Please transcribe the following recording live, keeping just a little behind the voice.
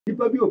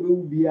People be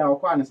obi a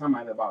okwa ne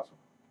sama be ba so.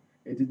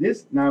 It is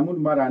this na mood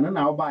mara na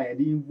na oba ye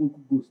dey invoke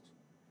ghost.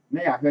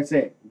 Na ya hwe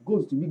say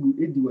ghost be go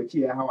edi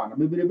wachi e hawa na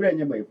bebre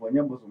nya ba ifo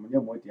nya boso nya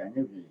moti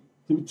anya hwe.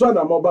 Ti twa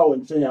na mo ba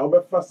won chen ya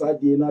obefa sa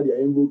die na dia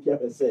invoke ya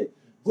say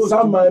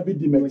sama be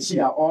di mechi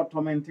a all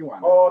tormenting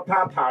one. All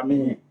tata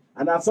me.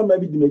 And sama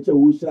be di mechi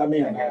wo hira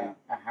me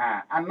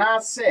aha. And na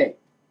say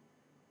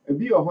e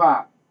bi o ho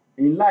a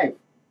in life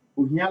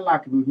ohia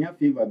lack be ohia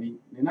favor bi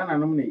ne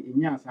nananom na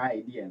enya sa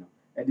idea no.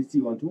 E dey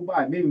see want to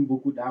buy maybe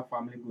boku that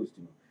family ghost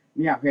no.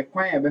 Ni ahwe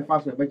kwan e be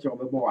fa so e be che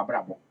obebo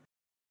wabrabo.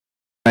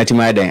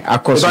 Natima den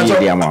akoso ye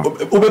dia ma.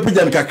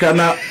 Obepijan kakra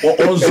na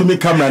onzumi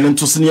camera ne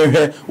nto sene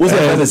hwe. Wo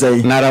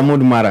say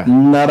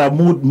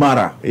Naramud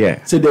Mara.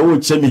 Yeah. Say the old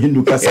chemi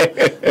Hindu kasa.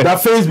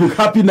 That Facebook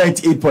Happy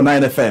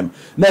 98.9 FM.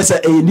 Na say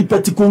e ni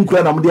peti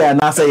kunkura na mde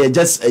na say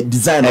just a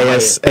design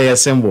a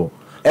symbol.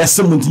 A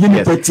symbol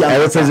ni peti I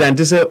represent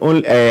say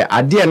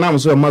ade na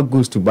so ma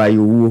ghost to buy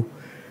you.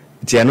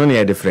 It's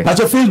no different. At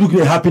your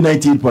Facebook, Happy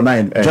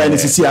 98.9. Join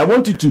us. I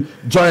want you to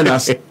join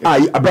us.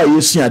 About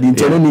you see the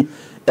internet.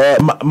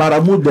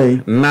 Maramud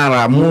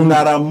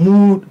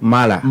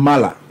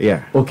Mala.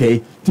 Yeah.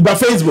 Okay. Tiba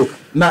Facebook.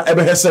 Na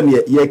ebe hesen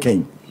ye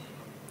ken.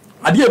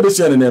 Adi ebe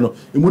se ne no.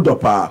 Imudo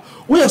pa.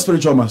 We are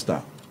spiritual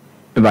master.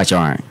 Eba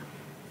chawan.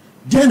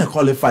 Then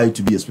qualify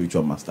to be a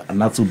spiritual master, and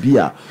not to be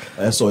a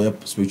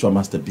spiritual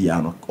master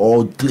piano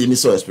or claim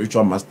so a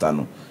spiritual master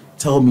no.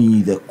 Tell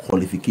me the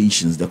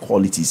qualifications, the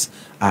qualities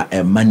are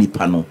a money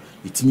panel.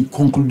 It me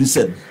conclude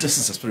said this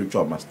is a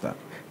spiritual master.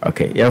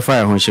 Okay, yeah,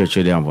 fire hon show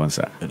chudi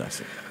ambonsa.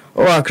 That's it.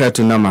 O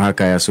akratu na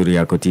mahaka ya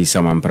surya koti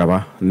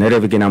samampraba. Nere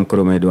viginam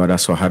kurome duada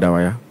so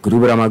hadawaya. Guru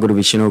Brahma Guru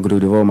Vishnu Guru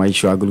Devo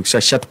Maishwa Guru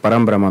Shat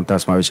Parambrahma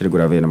tasma vishri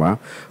guravenama.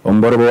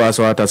 Omborbo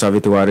aswata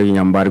savitwari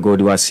nyambargo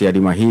diwasia di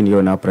mahini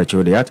yona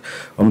prachodiyat.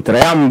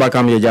 Trayam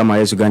bakam yejama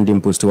Yesu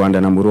gandim pustu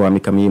wanda namuru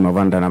amikami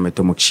mavanda na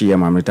metomokshia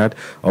mamritat.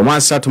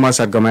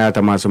 Masat gamaya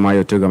tamasuma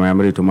yotugamaya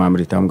mritu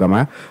mamritam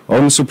gamaya.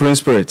 Supreme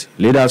Spirit,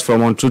 lead us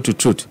from on truth to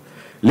truth.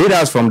 Lead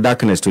us from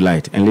darkness to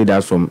light and lead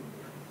us from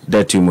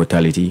death to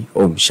immortality.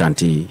 Om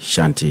Shanti,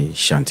 Shanti,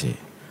 Shanti.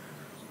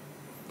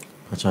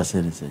 What I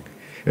said is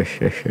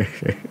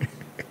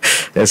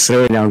yes,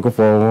 sir. Young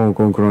for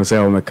concurrence,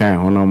 my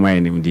kind, no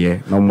mind,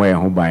 dear, no more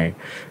home by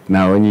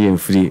now. When you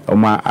free, oh,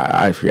 my,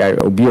 I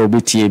be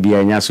obiti, be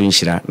a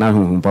yasunshira, now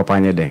whom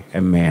papa day, a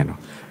man.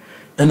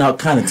 And now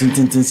kind of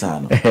tin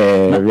san.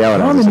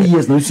 How many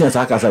years no since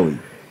I cast away?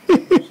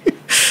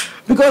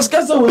 Because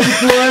Castaway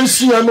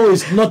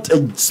is not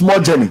a small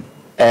journey.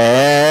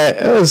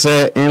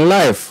 In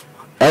life,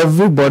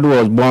 everybody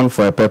was born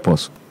for a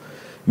purpose.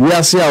 We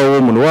are see a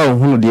woman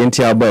who the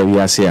entire boy we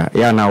are see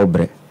ya na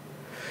obre.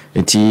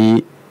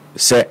 Eti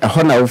say a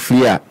honor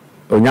free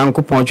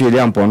onyanko poncho ede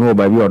ampon no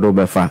ba bi odo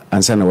befa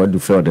ansa na wadu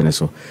fe odene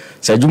so.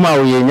 Say juma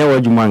wo ye nya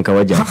wadwuma nka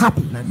waja.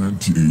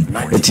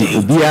 Eti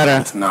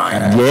obiara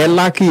ye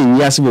lucky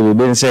we are see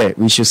be say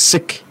we should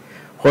seek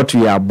what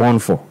we are born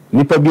for.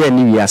 Nipa bi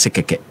ani we are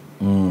seek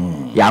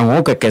ya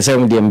ho keke se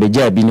mde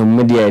mbeja bi no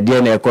mde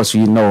de na ekoso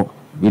yi no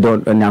we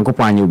don't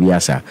onyankopon anya obi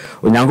asa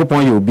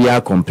onyankopon ye obi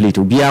a complete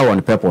obi a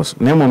on purpose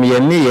na mom ye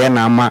ne ye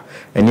na ama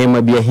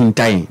enema bi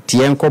ahintan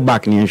tie enko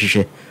back ne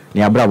nhwehwe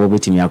ne abrabo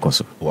betimi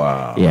akoso.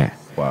 Wow. Yeah.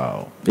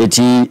 Wow.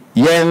 Eti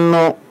ye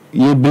no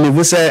ye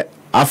believe say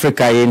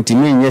Africa ye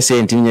ntimi nye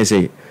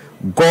say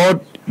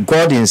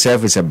God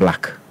himself is a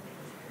black.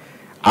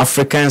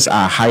 Africans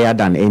are higher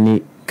than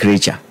any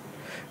creature.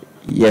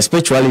 Your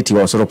spirituality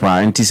was sort of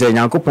and to say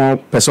Yankopon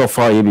person of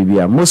fire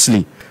bibia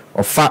mostly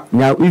of fact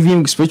now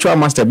even spiritual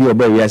master be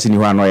obey we are seeing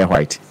who are not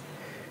white.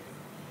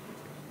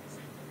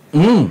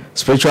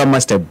 Spiritual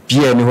master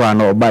be any who are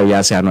not by we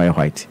are saying not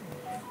white.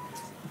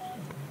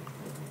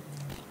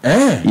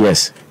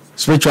 Yes.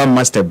 Spiritual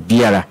master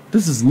biara.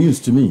 This is news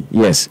to me.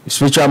 Yes.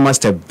 Spiritual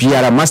master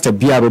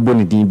biara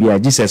boni din bia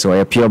Jesus or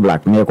a pure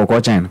black me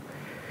kokko China.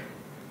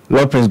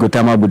 Lord Prince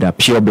Gautama Buddha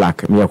pure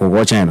black me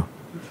kokko China.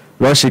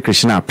 Lord Shri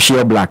Krishna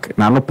pure black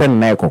na no pen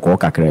na ekoko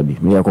kakra bi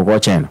me ekoko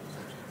chen.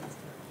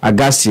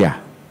 Agassia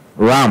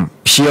Ram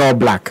pure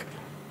black.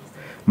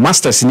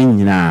 Masters ni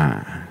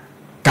nyina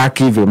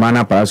Kaki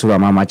Vimana Parasura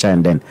Mama Cha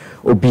and then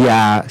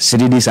Obia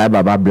Siridi Sai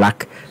Baba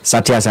black,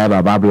 Satya Sai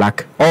Baba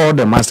black. All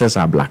the masters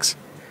are blacks.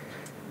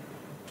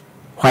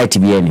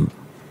 White be enemy.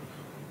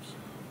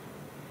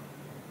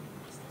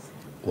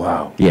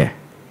 Wow. Yeah.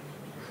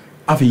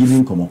 After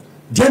you come on.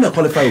 Do you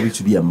qualify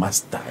to be a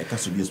master? It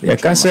has to be a spiritual master. Yeah,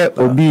 can say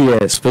be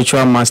a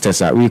spiritual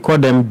master. We call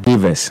them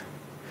divers.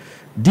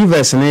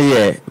 Divers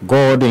ne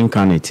God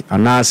incarnate.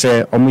 And I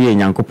say omuye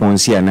nyankopon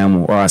si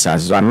anamu or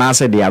asas. And I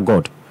say they are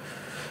God.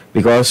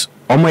 Because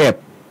omuye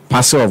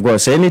pastor of God.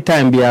 So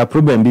anytime be a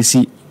problem be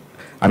see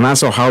and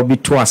also how be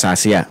to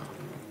asas here.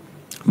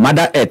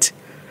 Mother Earth.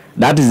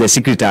 That is the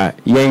secret.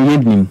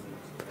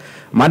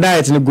 Mother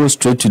Earth no go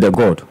straight to the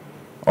God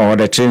or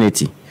the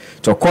Trinity.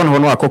 So kon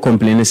hono akọ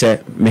complain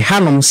say me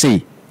hanom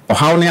say o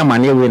haw ne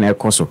amane we na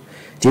ekoso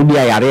ti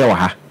bia yare wa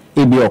ha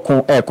e bi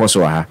okon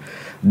ekoso ha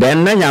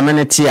then na nyame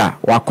ne ti a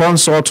wa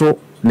consult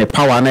ne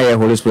power na ye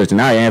Holy Spirit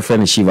na ye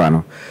friend Shiva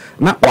no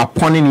na wa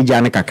pone ni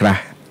gya ne kakra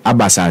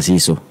abasasi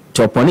so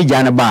to oponi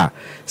jana ba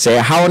say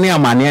how ne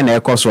amane na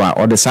ekoso a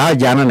or the sa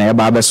jana na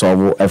eba be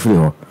solve every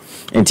ho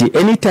enti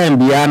anytime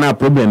bia na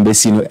problem be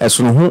si no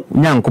eso no ho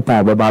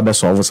nyankopon obeba be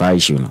solve sa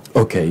issue no.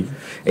 Okay.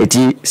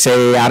 Eti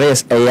say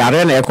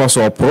yare na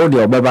ekoso pro de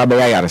obeba be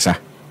yaresa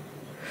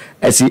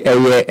esi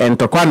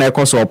entokwa na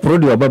ekoso pro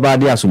de obeba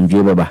de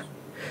asomdwe beba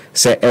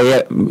se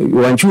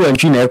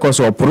wanchu na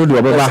ekoso pro de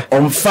obeba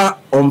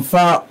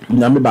omfa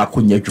nyame ba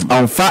ko nyadwuma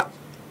omfa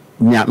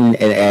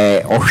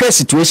ohwe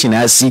situation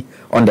asi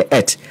on the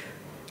earth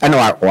and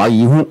wa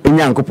yihu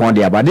nyankopon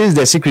de aba. This is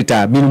the secret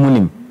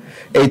binunim.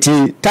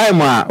 Eti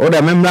time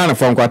oda memra na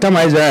from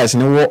kwatama Israel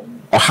ne wo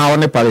ohaw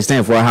ne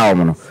Palestine for haw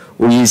mo no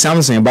oyi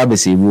Samson ba be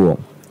sebu wo.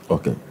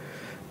 Okay.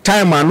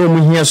 Time no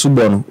mu hia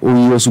subo no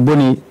oyi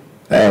osuboni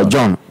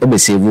John obe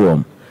sebu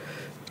wo.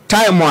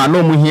 Time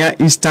no mu hia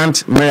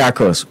instant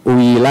miracles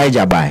oyi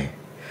Elijah bai.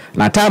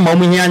 Na time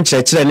mu hia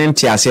nkyerɛkyerɛ ne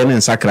ntiase ne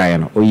nsakran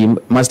no oyi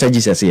Master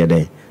Jesus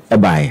yɛdɛ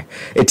ebae.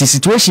 Eti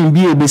situation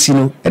bi ebesi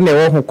no ene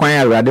wo ho kwan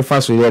awurade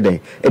fa so yɛdɛ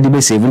edi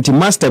be save nti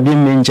master bi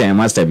menchen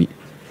master bi.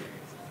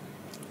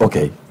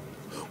 Okay.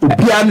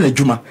 Obia na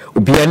adwuma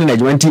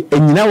nti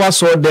enyina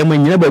waso dem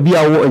enyina ba bi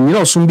awo enyina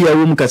osum bi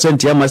awo mu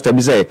kasantia master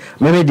bi say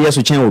meme de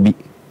so chen obi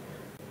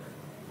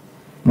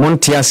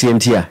montia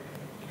asientia.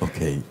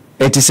 Okay.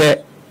 It is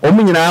a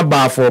omunyina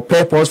ba for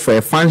purpose, for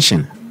a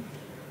function,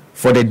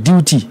 for the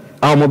duty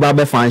our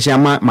mobile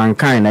function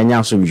mankind and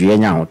yasumjwe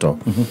nya hoto.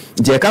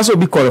 Je kaso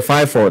be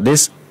qualified for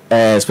this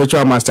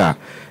spiritual master.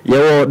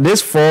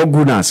 This 4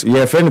 gunas,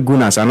 your friend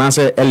gunas and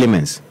answer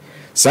elements.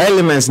 So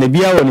elements ne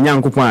bia won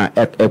nyankopon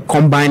a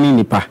combining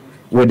nipa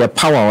with the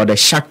power or the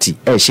shakti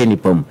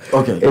shenipom.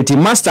 Okay. Eti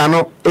master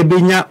no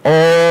ebenya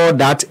all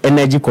that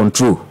energy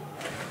control.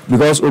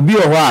 Because obi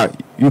owa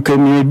you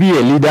can be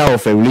a leader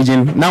of a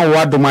religion now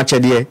what do match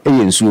there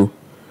yensuo.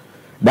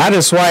 That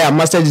is why a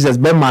master Jesus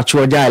be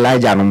mature ja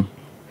Elijah no.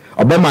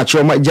 Obe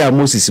mature ja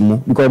Moses mu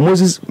because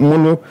Moses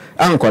no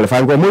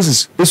unqualified because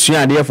Moses is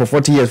there for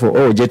 40 years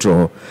for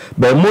Jethro.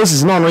 But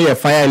Moses no your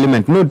fire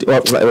element no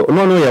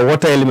your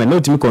water element no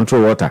to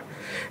control water.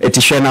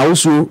 Etihwe na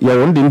usu ya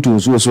wonde ntu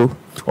nsuo so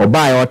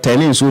oba ya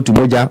otene nsuo to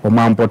moja o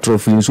mampotro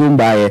fi nsuo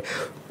mbaye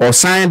o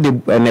sign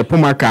the ne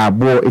poma ka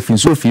abo if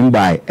nsuo fi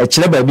mbaye e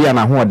kire ba bia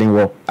na ho oden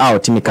wo a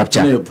otimi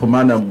capture ne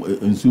poma na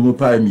nsuo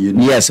pa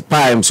mienu. Yes,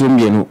 pa nsuo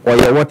mienu or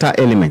your water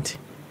element.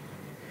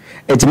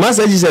 It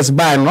Master Jesus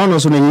by no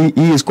so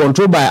he is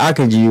controlled by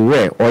Archangel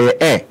or your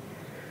air.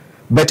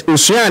 But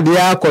Usuan they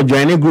are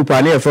joining group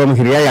and from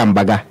Hiria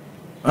Yambaga.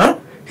 Huh?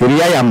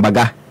 Hiria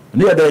Yambaga.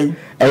 Near day.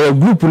 A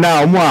group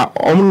now more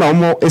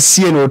a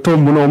CN or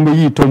tombo no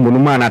me tombo no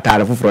man at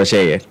all for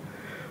share.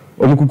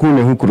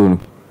 Omukukune hukuru.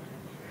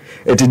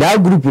 It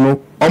that group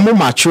no omo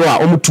mature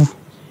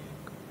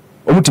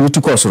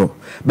omutu kosoro.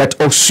 But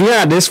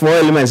Usuan this 4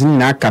 elements in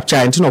na capture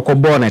and no ko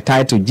born a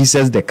title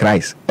Jesus the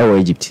Christ ewo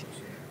Egypt.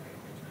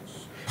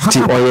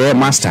 Or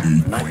master.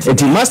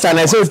 Eti master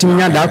na say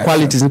otiminya that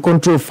qualities in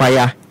control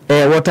fire,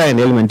 air, water and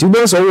element. You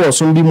don't so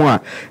some be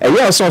more.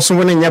 Yeah, so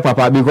someone in your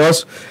papa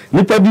because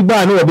nipa bi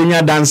ba no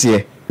obenya dance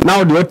here.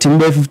 Now the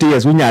timber 50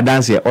 years when you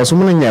dance here or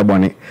someone in your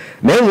bonnet.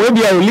 Then we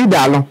be a leader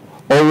along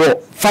or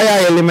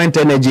fire element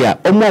energy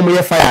or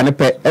more fire and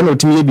pe and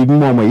otimiye be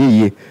more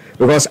ye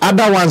because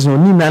other ones no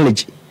need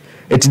knowledge.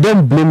 It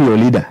don't blame your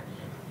leader.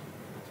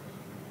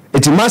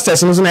 Eti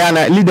masters no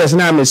na leaders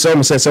na me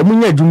so say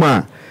munya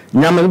dwuma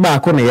nyame ba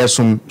ko na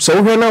yesum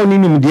so wo na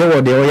oninim de wo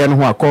de wo ye no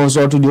ho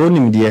consult de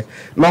onim de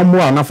na mo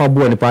a na fa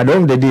bo ni pa de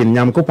the day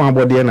nyam ko pan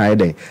bo de na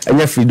eden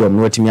enya freedom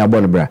no otimi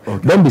abo no bra.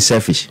 Don't be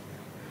selfish.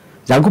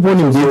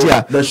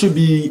 There should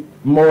be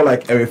more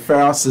like a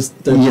referral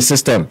system. Yes,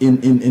 system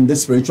in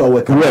this spiritual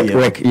work.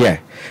 Work, yeah.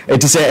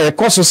 It is a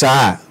course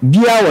sa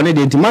bia won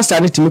de master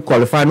need to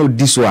qualify no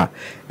this one.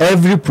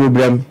 Every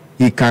problem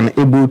he can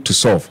able to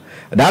solve.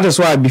 That is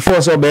why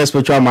before so be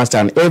spiritual master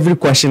and every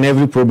question,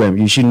 every problem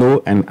you should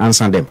know and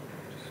answer them.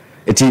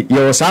 It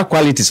your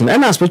qualities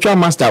and a spiritual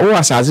master who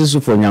has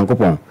for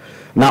Nyankopon.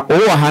 Now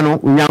o ha no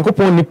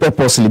Nyankopon ni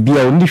purposely be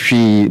only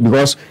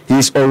because he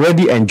is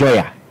already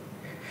enjoyer.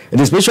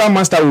 The spiritual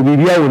master will be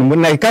here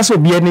when I caso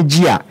be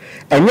energy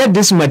and yet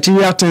this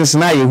material things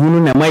na ye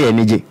hunu na my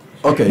energy.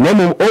 Okay.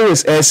 Name always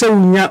say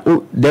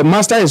the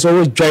master is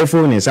always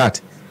joyful in his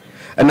heart.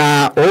 And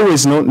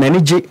always no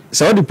energy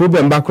so the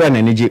problem background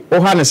energy o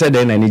ha na said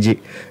the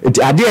energy it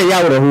ade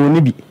ya wore ho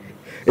ni bi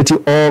it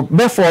o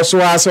be for so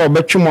as o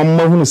be twemo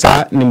mma hunu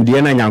sa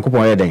nimde na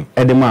Nyankopon ye den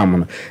e de mam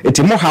no it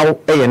mo haw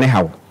e ye ne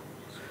haw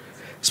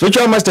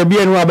spiritual master bi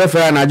enu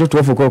abefra na ajoto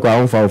ofo kokko a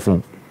onfa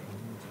ofo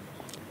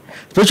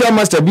spiritual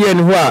master bi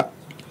enu ho a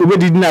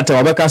obedi na ta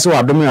obeka so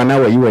adom ya na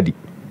wa yiwadi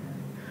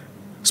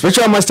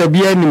spiritual master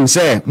bi enu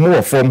se mo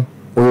wo fom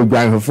o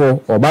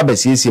gwanhefo o baba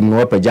siesim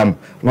no opajam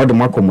no de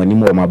makomani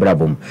mo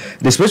mabrabom.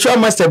 The spiritual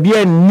master be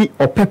any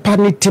or pepper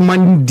ni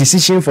timani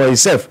decision for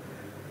himself.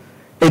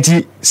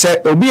 Eti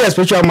say obi a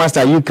spiritual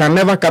master you can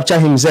never capture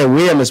himself.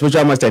 We am a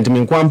spiritual master and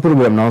me one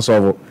problem now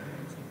solve.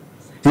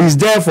 He is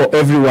there for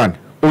everyone.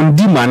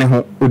 ondi mane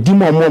ho odi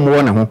mo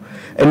mo ne ho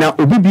na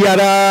obi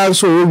biara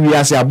so wi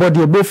ase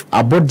abode both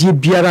abode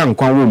biara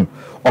nkwan wom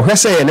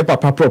ohwese ye ne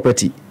papa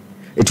property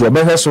eti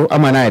obehwe so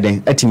amana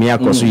eden atimi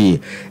akoso yi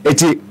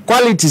eti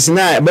qualities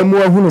na be mu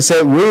ahunu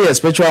say we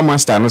spiritual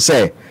master no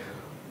say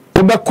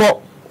obekọ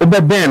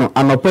obeben no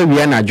anopa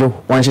wi anadwo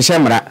wonhyehyɛ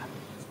mra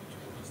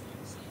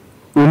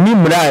oni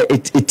mra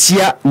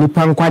etia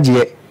nipa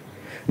nkwaje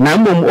na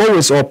mmom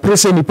always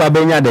oppress nipa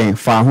benya den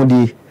fa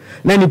ahodi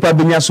na nipa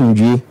benya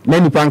sumdue na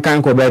nipa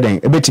nkan ko beden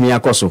ebetimi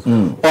akoso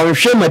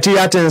onhwe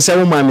material ten se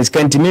wo ma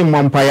miskantimi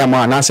mmompa ya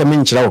ma na se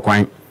menkyerɛ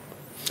okwan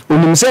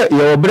onim se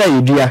ye obra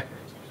yedua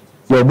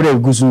ye obra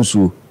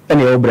gusunsuo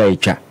ene ye obra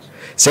etwa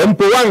se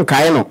mpo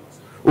wankae no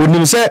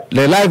onim se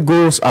the life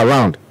goes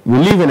around we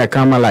live in a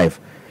calmer life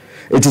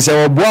it is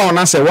a boa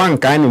ona se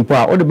wankae ni mpo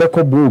a ode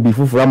beko bo obi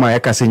fufura ma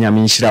yaka se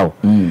nyame nhyira wo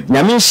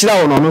nyame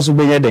nhyira wo no no so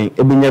benya den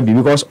ebenya bi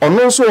because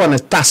ono so on a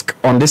task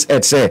on this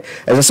earth say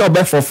as so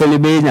be fulfill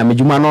be nyame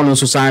djuma no no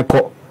so san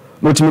ko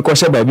no timi ko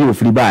she ba bi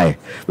ofiri bae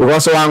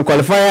because one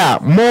qualifier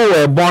more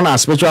were born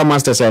as spiritual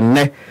masters and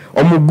ne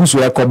omo gusu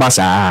e ko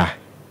basa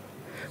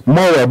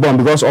more were born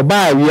because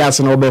oba we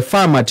as no be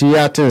farm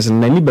material things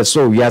na ni be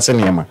so we as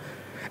nema.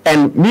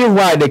 And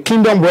meanwhile, the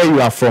kingdom where you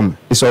are from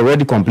is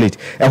already complete.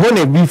 A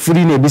whole be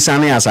free ne be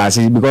sane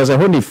asasi because a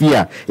whole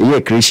fear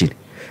a creation.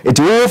 It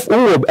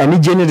will any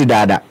genuine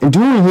dada. It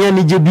will hear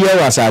ni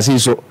jebia asasi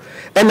so.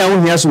 And now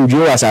here some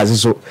jo asasi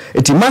so.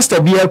 It must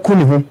be a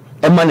kunihu.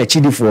 A man a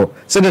chidi for.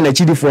 Said a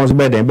chidi for us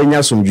better than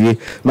benya some jwe.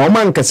 No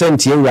man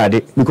cassette here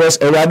radi because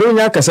a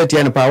radonia cassette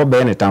and power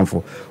burn a time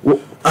for.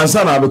 And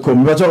son I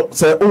become but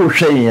say oh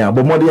sharing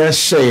but more than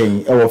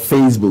sharing our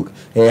Facebook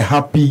a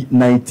happy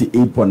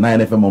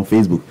 98.9 FM on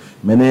Facebook.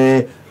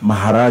 Mene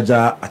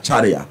Maharaja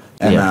Acharya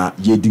and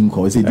Jedin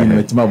ko say din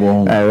metima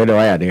bo where do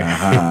I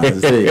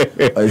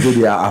say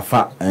they are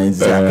afa and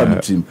they are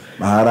coming team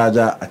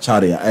Maharaja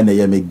Acharya and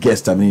they me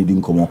guest I mean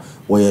din komo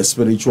or a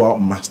spiritual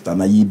master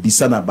na ye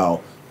bisan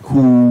about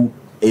who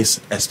is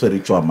a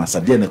spiritual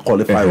master then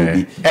qualify will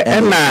be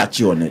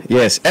and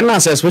yes and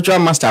as a spiritual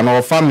master and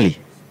our family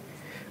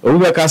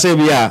we can say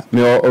we are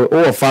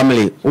our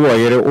family our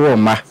yere our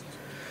ma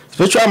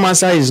spiritual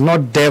master is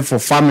not there for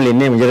family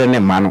name yere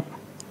name mano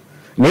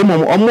na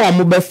mom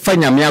omo be fa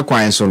nyame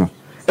akwan so no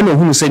e no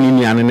hunu se ni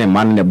nuane ne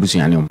man na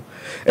busuane mo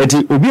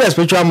eti obi a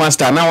spiritual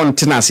master na won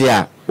tenase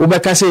a we be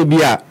ka say bi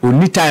a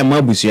oni time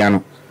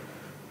abusuano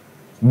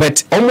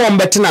but omo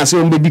betena se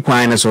on be di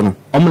kwan ne so no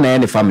omo na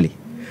ye family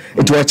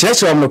eti o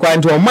church om no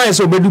kwan to o man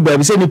so bedu ba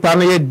bi se nipa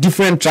no ye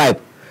different tribe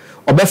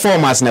obe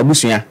form as na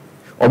busua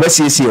obe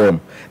siesie om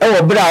e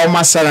wo bra o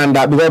ma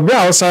surrender because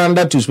bra o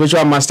surrender to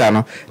spiritual master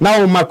no na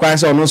o ma kwan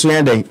se ono so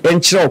yen den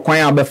enkyere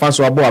okwan a be fa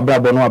so abo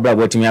abrabo no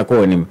abrabo timi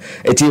akọ onim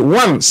eti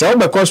one se o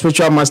be call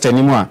spiritual master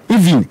ni mu a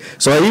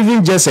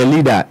even just a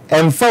leader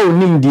emfa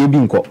onim die bi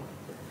nko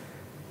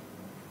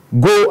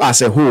go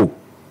as a whole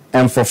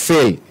and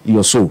fulfill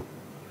your soul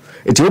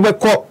eti we be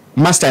call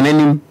master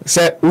nanim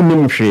say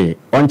unim hwe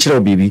onkyere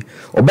obibi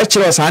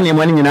obekere sa na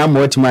ema nyina ma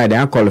otima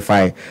dey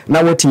qualify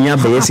na wotinya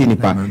be yesi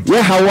nipa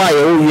ye hawa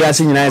ye o wi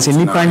ase nyina se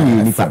nipa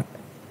nyi nipa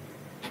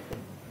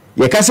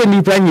ye ka se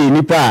nipa nyi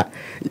nipa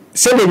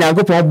se le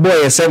nyankopon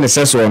boy se ne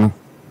se so no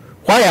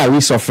why are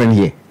we suffering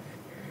here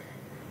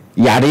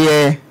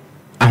yare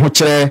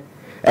ahokyere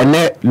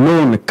ene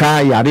loan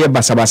ka yare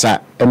basabasa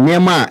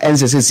enema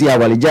ensesesi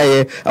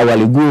awalejaye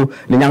awalegu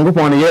ne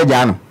nyankopon ne ye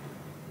ja no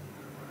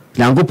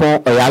Nyankopon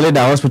oyale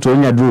da hospital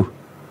nya duro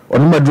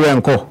onuma duro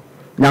enko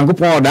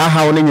Nyankopon da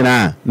hawo ne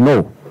nyina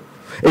no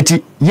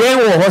eti ye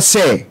wo ho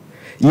se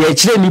ye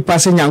kire nipa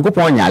se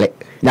Nyankopon nyale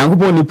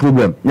Nyankopon ni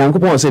problem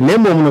Nyankopon se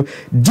nemom no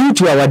due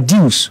to our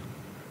dues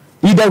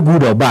either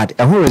good or bad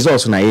a whole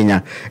results na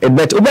yenya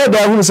but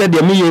obeda hu se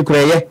de me ye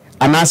kureye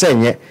anase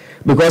nye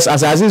because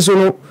as I so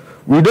no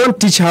we don't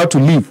teach how to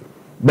live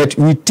but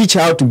we teach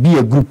how to be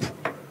a group.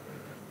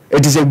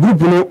 It is a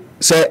group no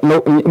say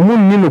no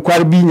munni no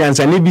kwar bi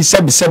nyansa ne bi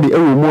sabi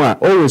ewo mu a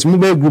always mu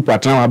be group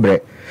atran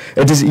abre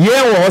it is ye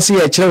wo se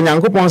ye kire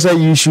Nyankopon say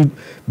you should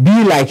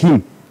be like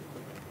him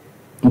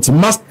nti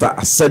master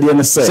said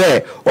you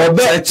say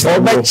obe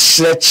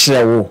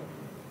chire wo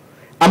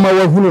ama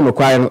wa hunu no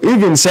kwar no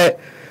even say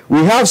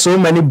we have so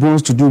many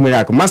bones to do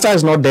miracles. Master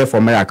is not there for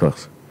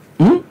miracles.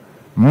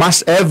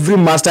 Every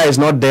master is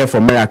not there for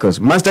miracles.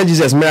 Master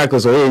Jesus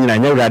miracles o ye nyina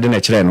nyawrade na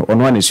kire no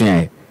ono ane suan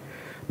ye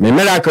me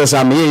miracles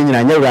am ye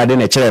nyina nyawrade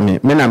na kire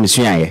me na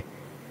mesuan ye.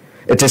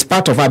 It is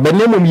part of our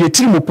benemum ye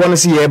tirimu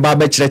policy ye ba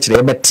be kire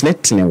ye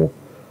betene wo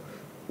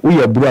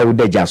uye buru wo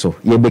daja so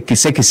ye be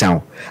kisekisa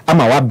wo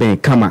ama wa ben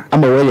kama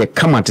ama wo ye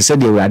kama te se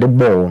de awrade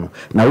bo no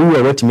na wo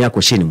ye watimi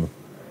akohye ni mu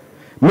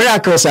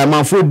miracles am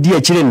afo di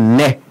akire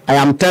nne. I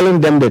am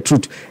telling them the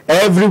truth.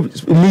 Every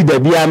leader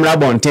be am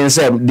rabonten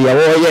say they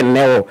are ye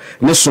nne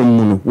ne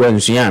sommunu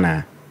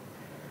wansuana.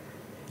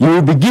 You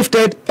will be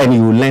gifted and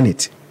you will learn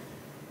it.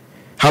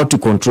 How to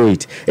control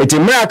it. It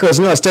miracles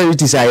no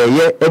austerities are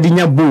ye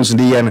edinya bones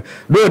the yen.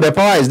 Though the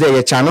power is there,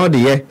 ye channel the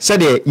ye.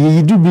 Said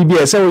ye do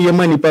BB say ye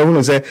money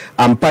pa say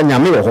ampa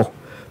nyame wo ho.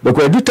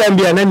 Because do time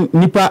be an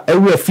nipa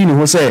ewe fini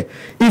who say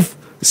if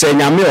say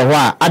nyame or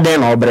wa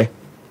aden obre.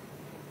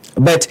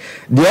 But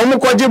the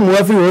omukwaje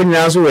muafi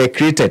ho were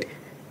created.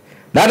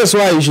 That is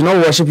why you should not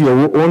worship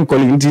your own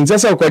calling.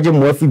 Just okwaje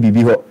muafi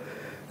bibi ho.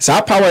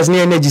 Sa powers ni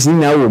energies ni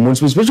na wo mu.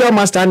 Spiritual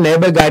master na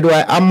ebe guide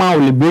wa ama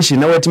liberation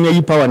na wetimi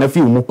yi power na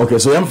fi mu. Okay,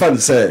 so yam fan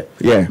say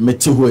yeah, me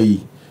ti ho yi.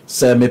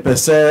 Say me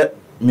pese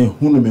me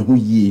hu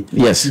yi.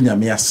 Yes,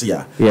 nyame ase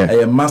a.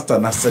 Eh master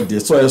na said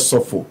this. So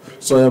sofo,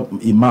 so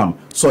imam,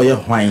 so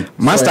hwan.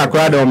 Master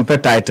crowd on pe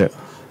title.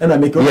 And I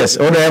make yes,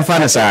 all the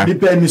emphasis are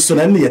people so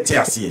na ye te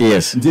ase.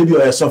 Yes. Dey be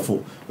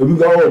sofo. We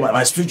go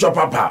my spiritual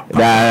papa.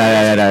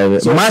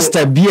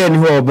 Master be any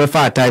who be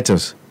for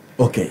titles.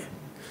 Okay.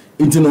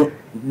 Into no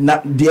na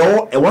de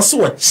e was so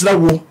kira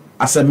wo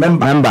as a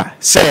member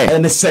say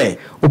and say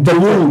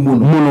obawo mu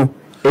no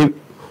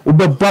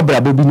obabra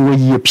bobi no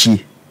yi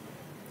pie.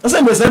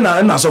 Asa me say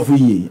na sofo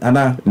yi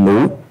ana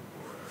no.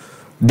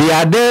 They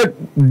are there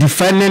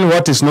defending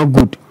what is not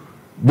good.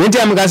 Don't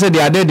you say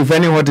they are there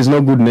defending what is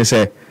not good? They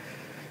say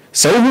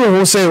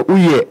who say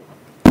uye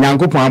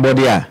nyankopon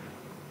abode a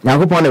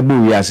nyankopon na bu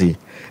wiase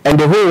and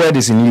the whole world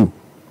is in you.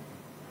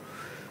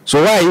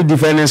 So why are you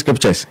defending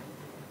scriptures?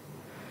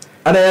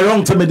 And I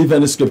wrong to me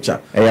defend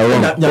scripture.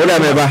 Yes.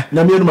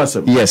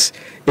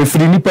 If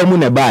the nipa mu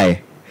na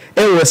buy,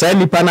 was any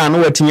nipa na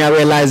no wetinya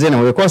realizing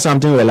and we call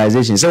something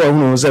realization. So we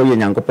know say we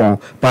nyankopon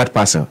part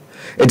parcel.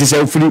 It is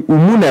a free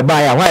umu na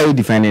buy. Why are you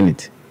defending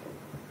it?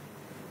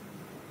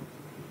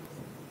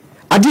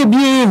 Ade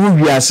bi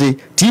hu wiase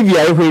TV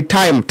ayi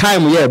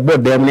time yeah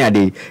board them near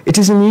day. It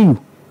is in you.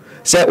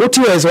 Say what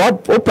you is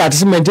what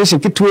participation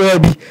kitwa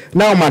bi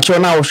now mature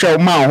now show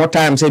man what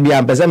time say be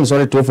am person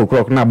sorry 12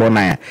 o'clock na bo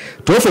na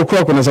 12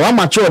 o'clock na say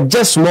mature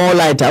just small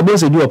light abo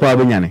say do pa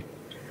benyane.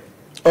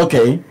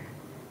 Okay.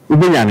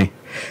 Ubenyane.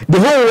 The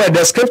whole word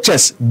the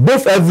scriptures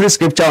both every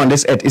scripture on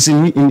this earth is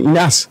in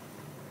us.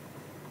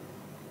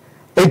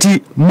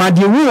 Eti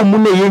madiewu mu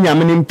na ye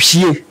nyame ne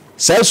mpie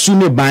say su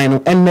ne ban no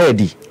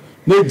enadi.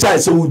 No child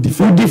say we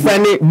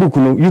defend book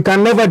no you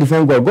can never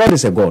defend God. God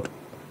is a God.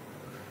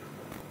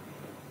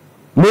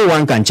 No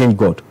one can change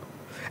God.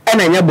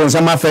 And anya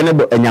bonsam afene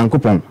bo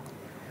enyankopon.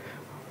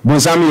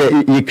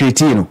 Bonsam ye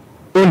cretino.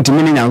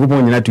 Ontimi ni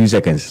nyankopon nyina 2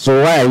 seconds.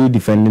 So why are you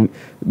defending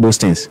those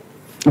things?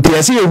 If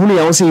you see ehunu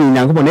ya won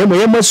nyankopon na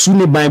ye masu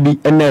ne ban bi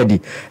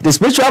enadi. The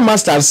spiritual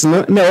masters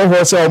no na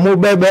ho say omo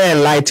bebe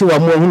enlight wa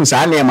mo hunu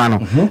sa na ma no.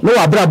 No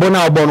abrabo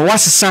na obo no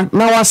wasesa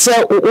na wase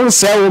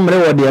unse wo mre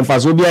wo de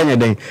emfaso bi anya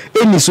den.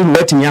 Eni so no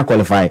watimi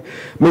qualify.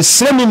 Me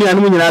sre mi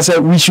nuanu nyina say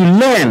we should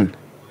learn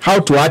how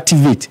to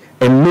activate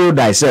and know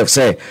thyself.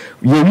 Say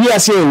we are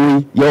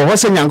saying your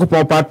hose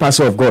nyankopon part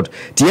parcel of God.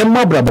 Tie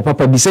mabra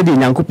papa bi say de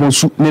nyankopon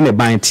su ne ne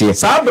ban tie.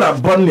 Sa bra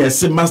bon ne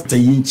se master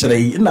yin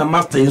kire na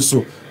master yin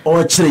so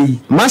o kire.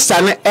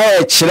 Master ne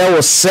kire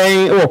wo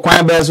sen wo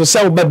kwan be so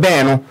say wo be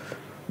ben no.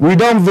 We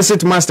don't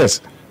visit masters.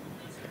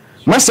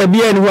 Master bi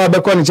any who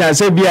abekọ ni chance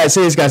say bi I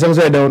say iska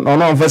say don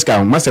on first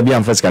ka master bi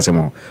am first ka say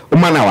mo. O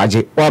ma na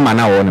waje o ma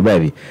na wo no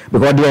baby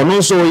because the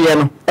ono so ye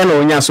no e na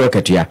onya so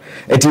katua.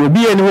 Eti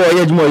obi any who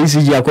oye djuma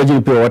ECG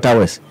akwaje pe water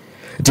west.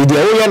 Eti de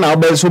oye na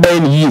obe so be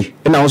ni yi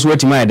e na wo so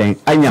wetima ya den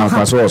anya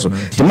akwa so so.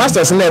 The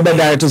masters na e be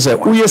direct to say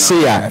uye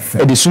say ya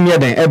e de sumia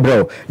den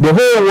ebro. The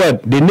whole world,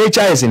 the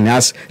nature is in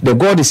us, the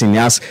God is in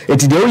us.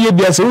 Eti de oye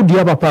bia say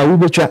udua papa wo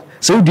betwa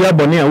say udua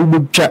bone a wo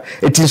betwa.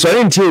 Eti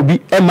sori ntie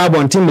obi e ma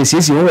bontin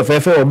mesiesie wo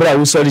fefe obra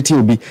wo sori tie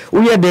obi.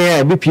 Uye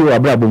den a be pie wo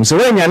abra bom. So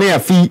we nya na ya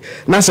fi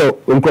na say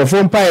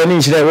nkrofo mpa ya ni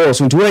nhire wo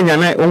so nti we nya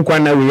na onkwa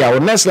na we ya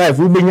next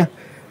life wo benya.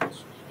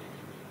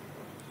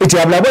 Eti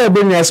ablabo e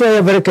benya so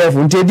you very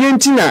careful. Nti edi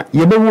ntina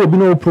ye be wo obi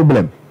no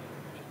problem.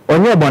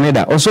 Onye bone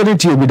da osori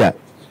tie obi da.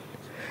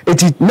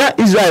 Eti na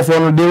Israel for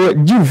no de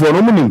Jew for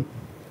no munim.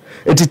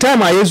 Eti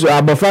time ayesu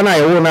abofra na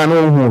ye wo na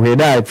no hu he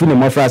da fi ne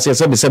mofra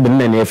se be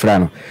ne na efra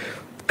no.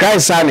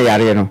 Christ sa ne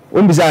yare no.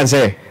 Ombisa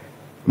say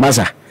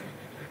masa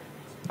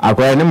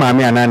akwai ne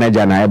mama ana na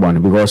ja na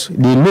ebon because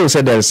they know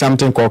said there is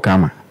something called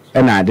karma.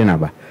 Na ade na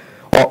ba.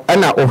 O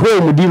na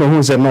ohwe mu di no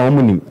hu se no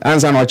omunim.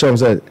 Ansa na ochom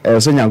say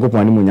so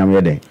nyankopon ni mu nyam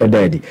ye den.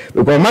 Edadi.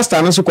 Because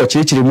master no so ko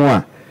chirichiri mu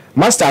a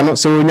master no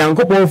so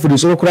nyankopon fudi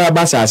so kura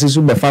ba sa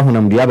asesu be fa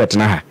honam dia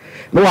betena ha.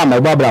 No wa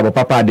mababra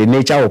papa the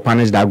nature will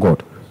punish that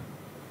God.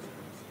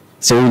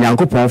 So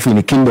nyankopon fi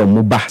ni kingdom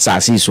mu ba sa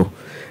asesu.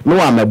 No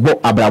wa mebo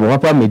abrabo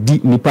papa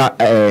medi nipa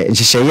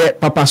nhihye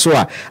papa so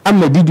a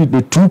amedi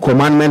the 2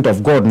 commandment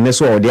of God ne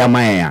so odi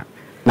aman ya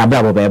na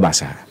abrabo be ba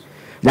sa.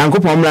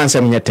 Nyankopon mra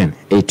nsem nye 10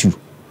 A2.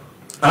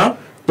 Huh?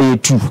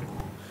 A2.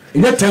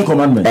 In that 10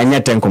 commandments. And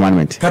yet 10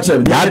 commandments.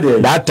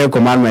 That 10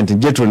 commandments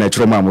in Jethro and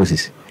Trauma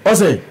Moses. What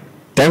say?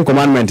 10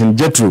 commandments in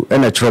Jethro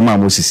and Trauma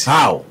Moses.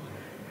 How?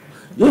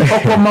 You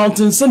upper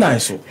mountain Sinai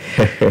so.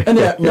 And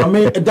you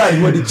may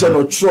die with the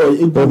channel Troy.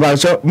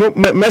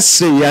 So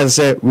say yes,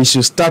 we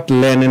should start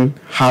learning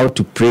how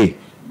to pray.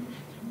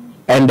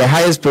 And the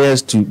highest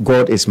prayers to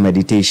God is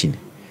meditation.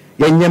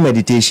 Yenye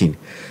meditation.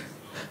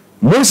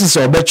 Moses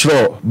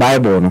obetro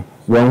Bible no.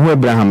 When who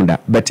Abraham da,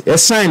 but a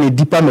sign a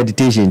deeper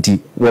meditation tea,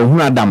 when who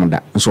Adam da,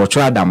 so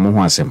try Adam who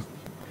has him.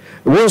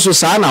 we so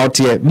saa na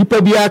ote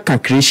nipa bia ka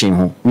creation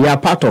ho we are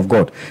part of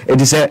God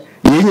it is a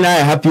ye nyina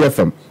happy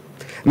fm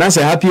na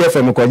say happy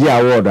fm kwaje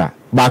award a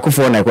ba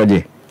akofo na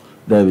kwaje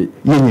David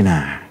ye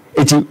nyina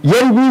eti ye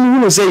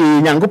hunu say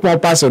ye nyankopon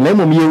pass na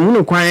emom ye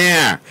hunu kwan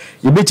a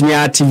ye betimi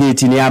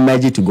activate ni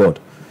amaji to God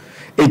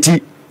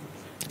eti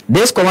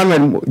this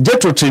commandment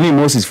Jethro training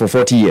Moses for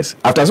 40 years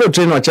after so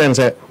train no chance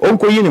say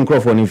onko yi ni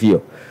microphone ni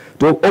fio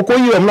to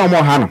okoyi om na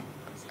mo ha no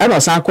e no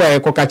san kwa e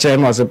koka kire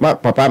no say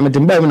papa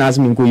metimba mi na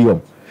asemi nko yi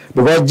om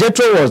because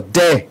Jethro was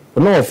there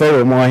no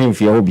offer mo him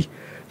fio obi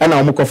and na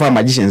omo kofa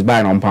magicians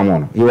by na ompamo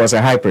no he was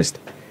a high priest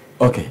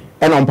okay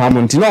and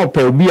ompamo nti na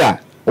opa obi a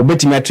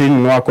obetimi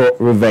training no akọ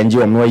revenge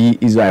om no yi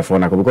Israel for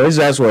na because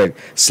Israel were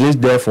slaves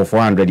there for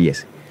 400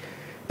 years.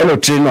 Hello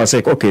train no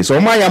say okay so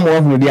my am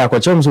ohunu dia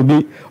akọchom so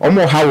bi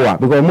omo hawa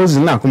because Moses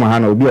na akoma ha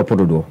na obi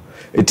opododo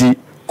eti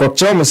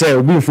kọchom say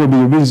obi mfo bi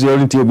obi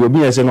nzionti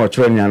obi ese na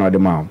ochoro nya na de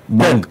ma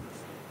bang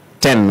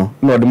 10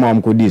 no de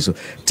ma ko di so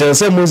tell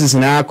say Moses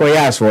na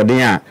akoya aso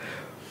de a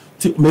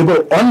maybe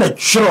on the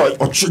church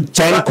or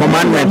 10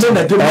 commandments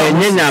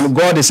nyanya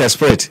God is a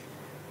spirit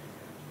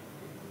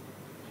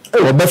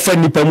obefa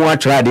nipa mu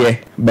atwra de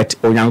but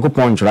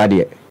onyankopon twra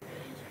de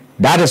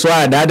that is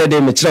why the other day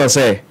me tell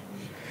say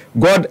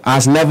God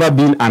has never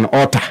been an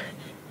author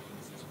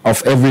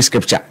of every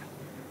scripture.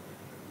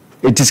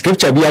 It is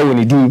scripture be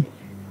when din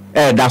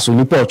that's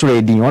only Paul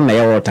to din on na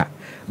author.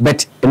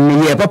 But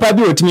me papa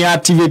bi otimi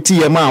activate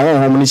ye ma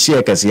honhom ni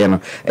share kase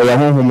no e ye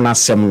honhom na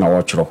sem na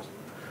wochro.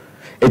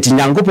 It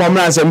nyankopon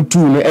na sem tu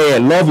no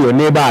love your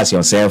neighbor as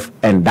yourself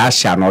and that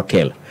shall not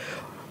kill.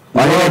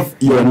 Love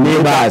your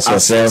neighbor as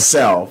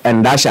yourself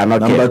and that shall not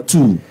kill. Number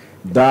 2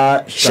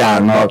 that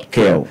shall not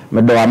kill.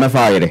 Me do am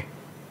fire.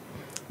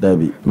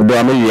 David Me do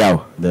am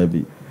wiawo.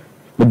 David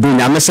Me do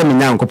nya me se me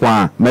nyankopon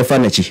a me fa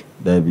na chi.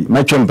 David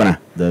Me twempana.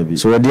 David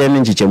So de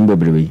en nchichemu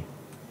bebrebe.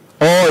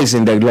 All is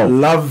in the law.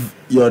 love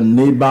your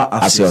neighbor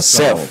as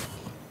yourself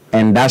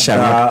and that shall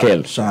not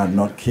kill. Shall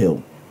not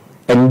kill.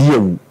 And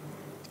you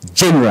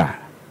general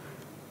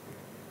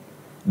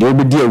they will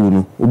be dear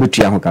no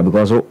obetua hoka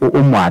because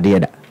o mo ade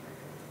da.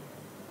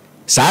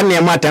 Sa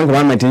na ma 10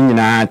 commandment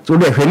nyina to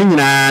de hwani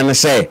nyina na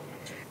say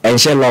and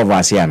share love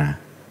as yana.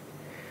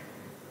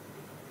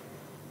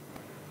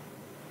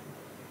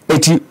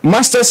 Eti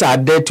masters are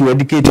there to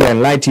educate you and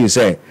enlighten you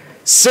say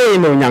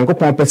no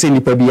nyankopon pese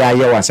nipa bia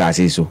ye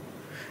wasase so.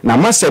 Na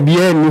master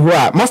bia ni ho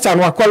a master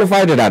no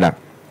qualified dada.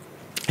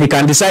 He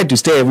can decide to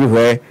stay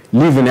everywhere,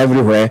 live in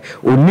everywhere,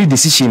 only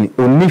decision,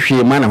 only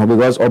hwe man ho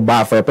because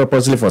oba for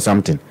purposely for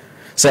something.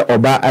 Say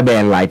oba abe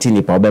enlighten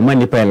nipa, oba man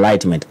nipa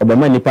enlightenment, oba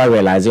man nipa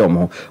realize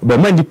omo, oba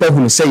man nipa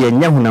hu say ye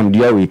nya hunam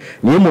dia we,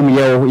 na emom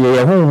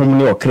ye honhom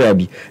ne okra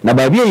bi. Na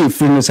ba bia ye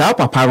firi sa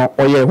papa no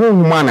oye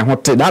honhom na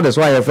hote. That is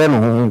why ye fe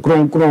no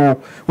kron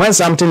when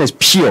something is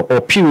pure or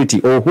purity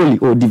or holy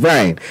or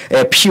divine,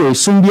 pure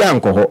sumbia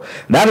nko.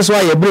 That is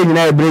why ye bring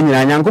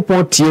nyina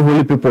nyankopon tie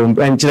holy people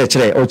and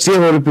chire or tie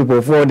holy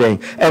people for the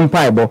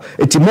empire bo.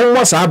 Eti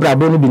mo sa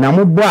abrabo no bi na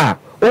mo bo a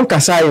on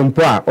kasa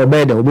yempo a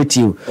obeda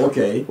obetiu.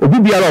 Okay. Obi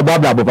biara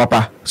obabra bo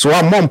papa. So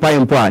am mpa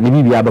yempo a ne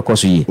bibia be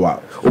koso yi.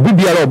 Wow. Obi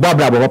biara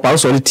obabra bo papa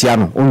so tia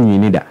no onyi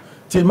ni da.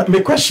 My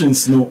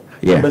questions no.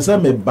 Yeah. Besa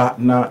me ba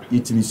na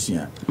yetimi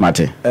sua.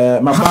 Mate.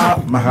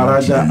 Mama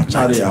Maharaja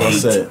Acharya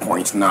say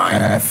 8.9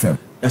 FM.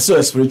 As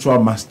a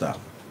spiritual master.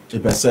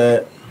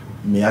 Besa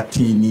me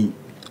atini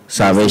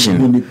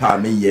Salvation.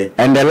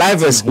 And the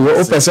life is we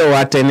open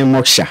attaining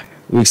moksha.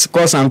 We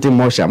call something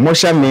moksha.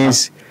 Moksha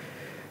means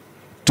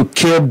to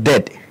kill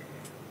death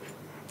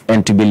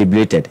and to be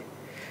liberated.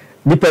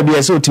 Nipa bi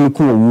ese otimi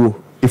ku owu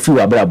efi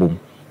wa brabom.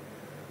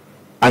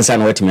 Ansa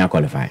na wetimi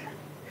qualify.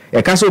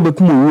 E ka so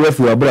obekum owu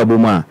efi wa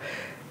brabom a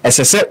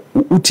esese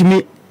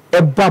utimi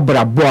eba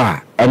brabo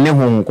a ene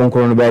ho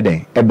konkron no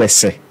beden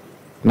ebese.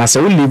 Na se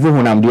we live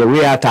honam de we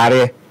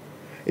atare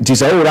it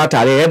is all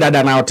atare e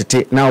dada na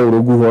otete na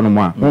orogu ho no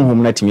mu a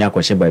honhom na timi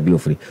akɔhye ba bi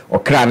ofri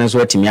okra ne so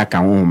atimi aka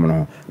honhom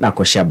no na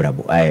akɔhye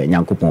brabo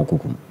nyankopɔn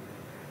okukum.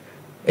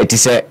 It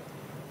is a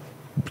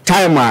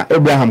time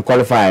Abraham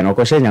qualified no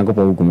kɔhye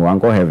nyankopɔn okukum wan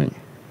go heaven.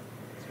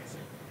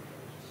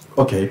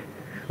 Okay.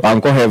 Wan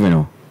go heaven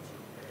no.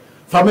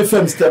 Family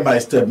firm step by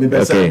step me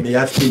be say me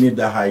asking it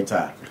the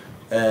heighter.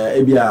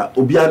 Ebia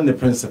obian the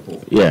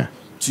principle. Yeah.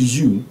 To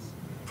you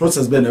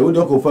process be na we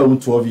don go for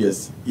 12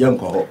 years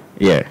yanko ho.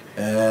 Yeah.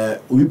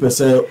 We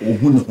person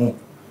ohun ho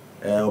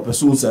o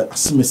person say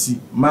asemesi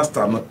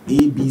master no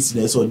ABC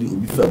na so the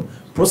obi firm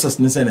process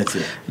ne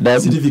senate.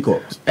 That's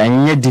difficult.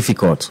 And yet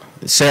difficult.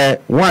 Say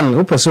one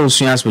o person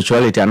sua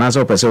spirituality and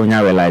also person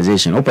unya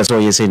realization. O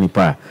person ye say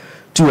nipa.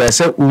 Two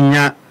say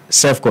unya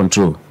self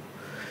control.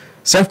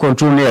 Self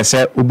control ne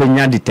say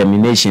ubenya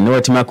determination. No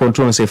wetima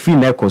control say free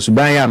na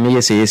kosuban ya me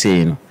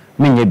say no.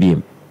 Menye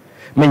biem.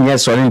 Menye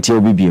sorry ntia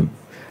obi biem.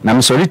 Na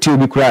me sorry ti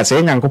obi kura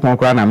say nyankopon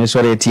kura na me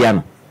sorry tia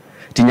no.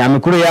 Ti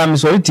nyame kura ya me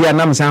sorry tia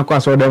na me san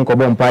kwa so den ko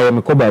bom pae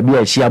me ko ba bi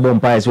a hia bom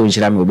pae so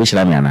nhira me obi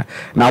hira me ana.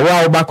 Na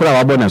wa oba kura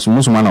wa bo na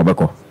sumusuma na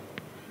obeko.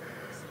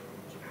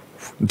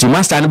 Ti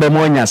master ne be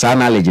mo nya sa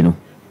knowledge no.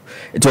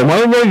 It was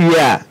my we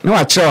are no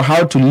I show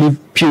how to live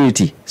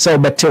purity. So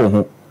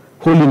better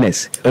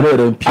holiness. I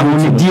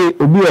mean, dear,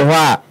 obi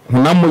wa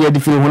hunamu ya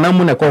difi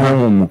hunamu na kwa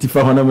hunamu.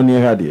 Tifa hunamu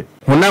ni hadi.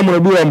 Hunamu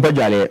obi wa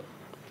mpajale.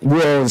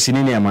 Obi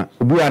sinini ama.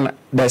 Obi wa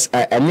there's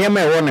a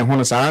nyama wone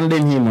hono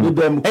surrounding him.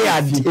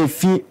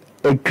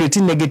 A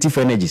creating negative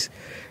energies.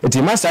 It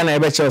must na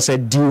ebe che say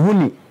di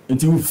huni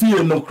nti wo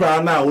fie no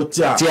kra na wo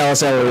tia wo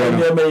say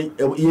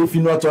wo ye fi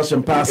no to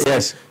shem pass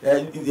yes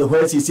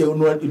where see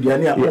no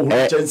aduane a wo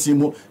chansi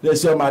mu na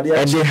so ma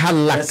dey they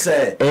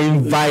have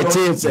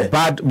invite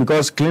bad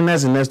because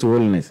cleanliness is next to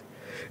holiness.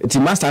 It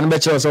must na be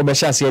che so be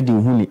sha say di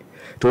huni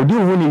to di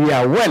huni we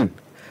are when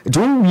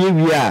to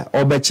we are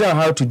or be che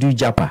how to do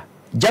japa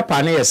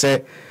na you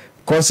say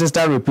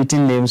consistent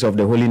repeating names of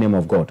the holy name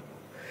of God.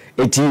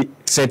 Eti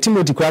se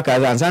Timothy kwaka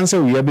ansanse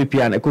we be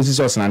pia na kosi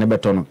so na ne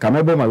beto no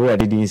kamebo ma we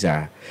adidin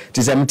sa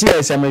ti se mti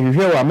ese ma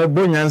hwehwe wa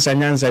mebo nyansa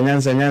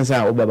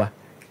obeba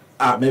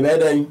me be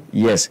dan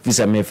yes fi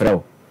se me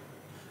frɛ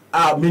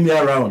me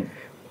near around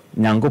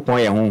nyankopon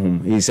ye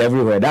honhom he is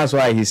everywhere. That's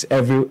why he's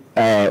every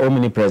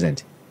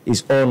omnipresent.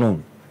 He's all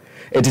known.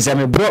 It is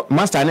me bro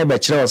master ne be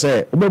kire o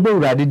say obebo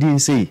we adidin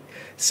say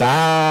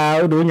sa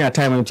o do nya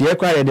time to ye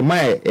kwa ye de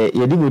mai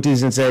ye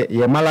devotees say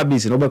ye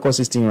malabis no be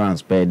 16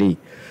 rounds per day.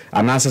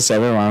 And answer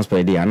 7 rounds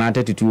per day, and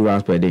 32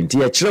 rounds per day.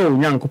 Tia chiro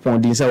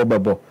nyankopon din say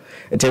obebo.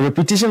 It's a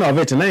repetition of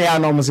it. Na ya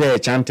no mo say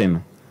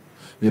chanting.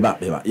 Beba.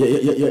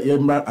 Ye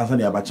mra answer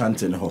na ba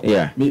chanting ho.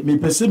 Me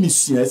pese me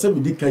sua, say me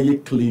di kan ye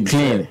clean.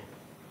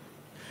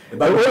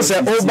 O say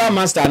oba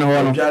master no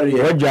ho no.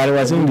 O dware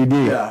was in the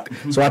day.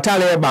 So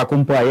atale ba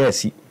kompo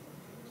ayesi.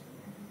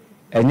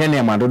 Enye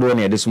na ma dodo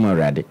na edesum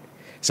awrade.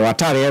 So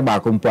atale ba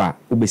kompo a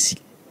obesi.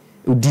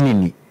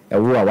 Odinini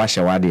ewo a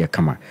wahye wade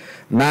kama.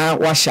 Na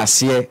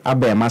washase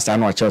abe master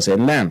no acho say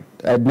then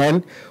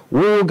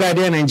wo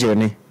guardian angel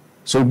ni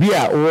so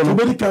bia wo no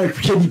body can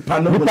hwe nipa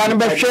no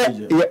be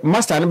hwe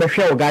master no be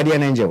hwe wo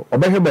guardian angel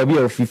obehwe ba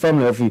bia ofi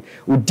family ofi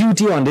o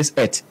duty on this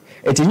earth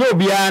etinye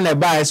obia na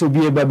ba so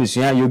bia ba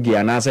besua yogi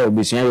ana say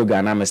obesua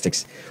yoga na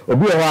mystics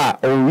obi ho a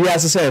o wi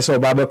asese so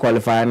ba be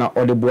qualify na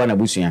odeboa na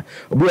busua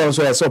obi ho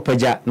so so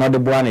paja na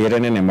odeboa na yere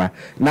ne ma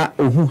na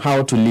ohu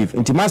how to live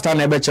inti master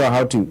na be show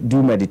how to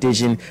do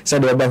meditation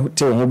said we be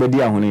te ho be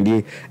di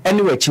ahonede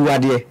anyway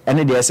chiwade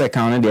ene de ese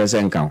kan ne de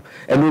ese nkan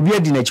ene obi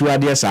adi na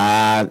chiwade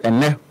saa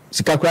ene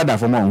sika kura da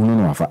fo ma ohunu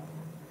no afa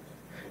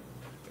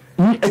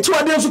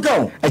chiwade nso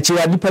kan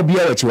chiwade pa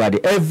bia wa chiwade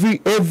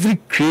every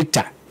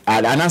creator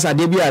and answer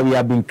we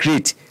have been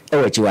created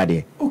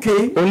chiwade.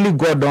 Okay. Only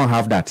God don't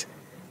have that.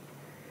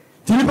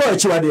 Tilipa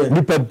chiwade.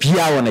 Nipa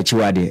bia wona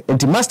chiwade.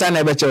 Enti master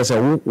na be che say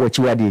wo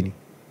chiwade ni.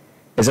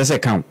 Ese se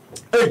count.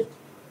 Hey.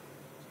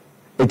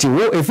 Enti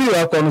wo if you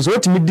are con so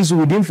to this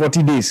within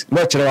 40 days.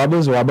 No chere wa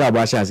benzo wa bra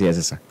ba sha se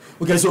yesesa.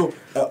 Okay, so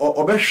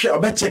obe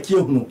check ye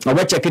hunu.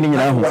 Obe check ni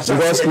nyina ho.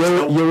 Because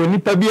you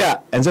nipa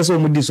bia ense so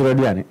mu di so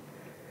radio ane.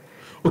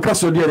 O ka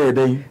so dia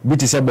dey.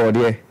 Biti se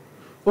bode.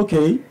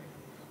 Okay.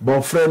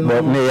 But friend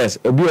yes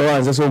obi o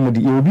anse so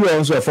mudi you obi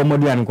o so e form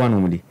an kwa no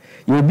mudi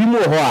you obi mo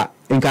ho a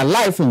nka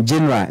life in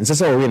general nse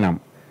se o we nam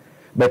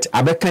but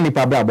abeka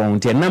nipa bra bon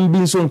tie nam bi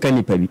nso nka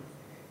nipa bi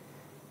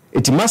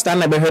it master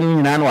na be hwe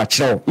nyina na wa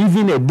kire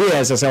even a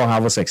day nse se o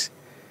have sex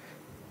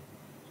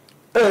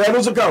I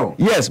don't know.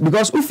 Yes,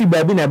 because if you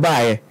baby na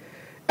buy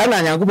and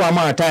Yankuba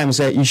amount of time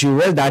say you should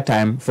rest that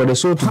time for the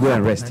soul to go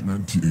and rest.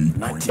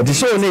 It is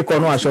so ne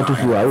kono aso to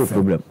fu a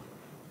problem.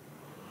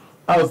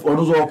 I've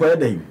also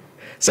acquired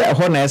Say a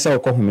honor say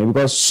home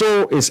because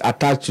soul is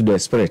attached to the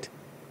spirit.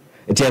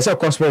 It is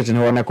a spirit in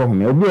honor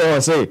home. Obi o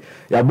say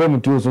ya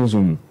bom tu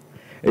sunsun.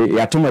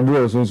 Ya tuma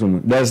duro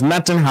sunsun. There's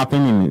nothing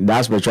happening in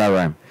that spiritual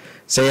realm.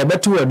 Say ya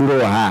betu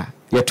aduro ha,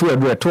 ya tu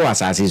aduro to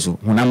asase so.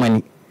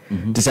 Hunamani.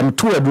 Ti say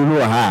tu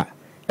aduro ha,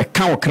 e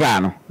kan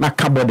okra no, na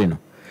ka body no.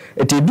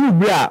 It do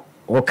bia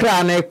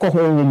okra na ekọ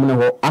home no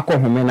ho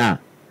akọ home na.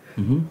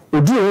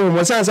 Odu o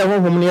mo say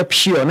home no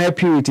pure na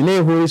purity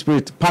na Holy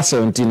Spirit pass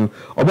on tin.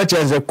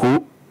 Obeche ze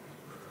ko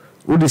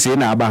Udi say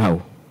na abaha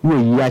wo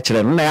yi a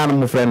kire no na ya no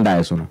mo friend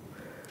die so no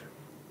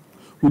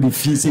udi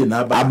fi say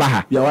na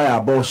abaha ya why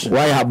abortion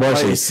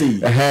what's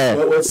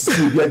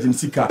the agent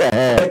sika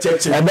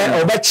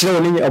oba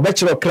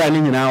kire okra ni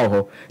nyina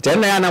ho te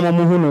na ya na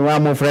mo hu no wa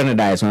mo friend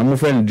die so mo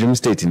friend dream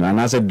state no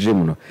na say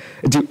dream no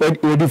ti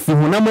odi fi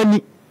hu na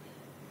mani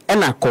e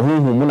na ko hu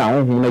mu na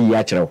hu na yi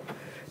a kire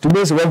to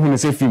be so wa hu no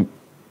say film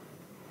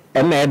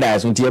e na e die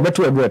so ti e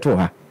beto ebu eto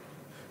ha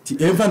ti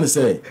even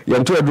say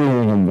yanto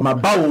edu ma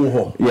ba wo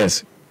ho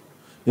yes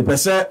the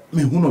person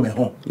me hu no me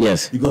ho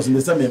yes because in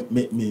the same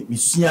me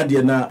sua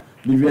de na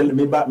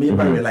me ba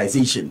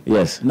realization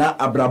yes na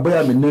abrabo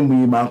ya me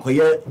namu yi ma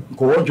nkoye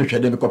ko won twetwe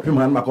de me kopim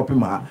ha ma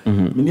kopim ha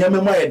me ne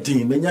me mo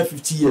yedin me nya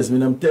 50 years me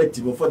nam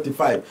 30 or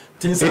 45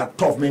 things are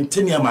tough me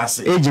tenia ma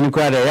say age ni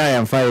kwa da ya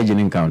am fire age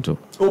ni count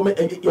oh me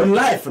in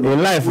life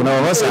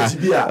no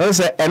o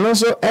say eno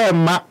so e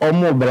ma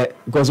omo bre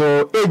because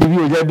age bi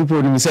o ja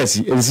dupo ni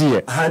sesi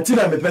ensiye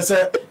hantina me pese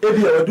e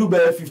bi e wadu be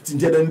 15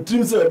 je den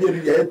trim say we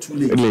dey too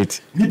late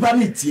late nipa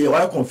ni tie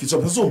wa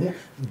confuse so hu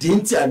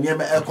Dinti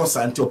anyema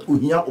ekosanti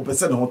ohia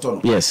opese ne hoto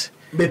no. Yes.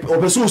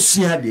 Opeso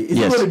osia de. It's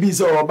going to be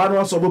so oba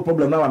no solve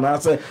problem now and I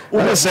say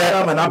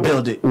na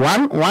build it.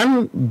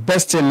 One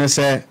best thing is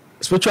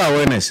spiritual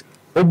awareness.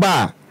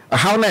 Oba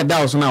how na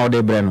that was now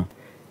dey bre no.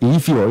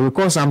 If you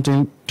call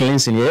something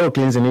cleansing, you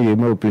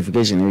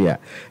purification area.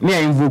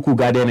 Me invoke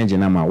God energy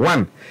number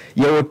 1.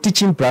 Your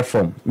teaching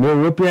platform,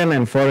 European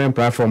and foreign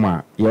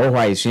platform your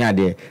why is there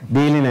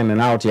daily in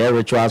and out your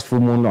rituals, full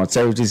moon or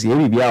services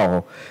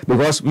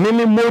because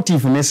many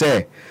motive me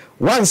say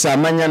once a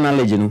manya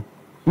knowledge no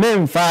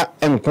me fa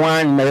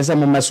enkwan me say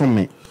mo meso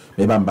me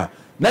bamba.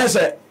 Na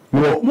say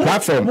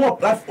platform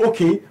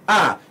okay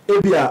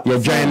ebia you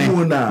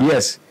joining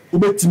yes.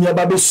 Ubetimi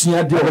aba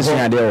sua de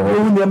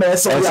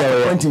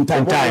point in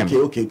time.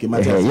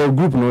 Okay, your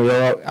group no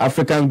your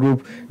African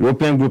group,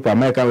 European group,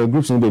 American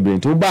groups no be bring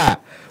to ba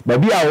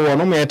baby awo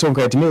no me ton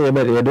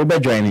kwatimi you be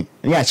join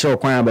ya che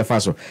okwan be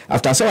fa so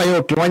after say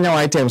you wanya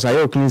items are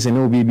you cleansing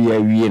no be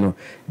awie no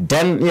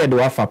then you do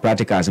for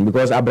practicals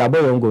because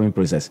abrabo ongoing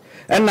process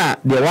and na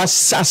there was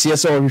sase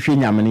so hwehwe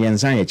nyame ne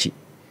yensan yachi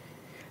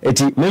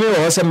eti me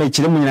wo se me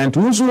kire mu nyina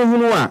ntu nsu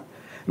hunu a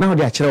na ho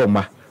de akire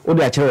oma o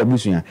de akire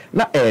obusuya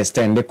na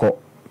extend ko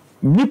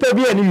nipa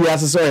bi ani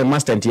wiase so e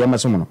master ntia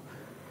masom no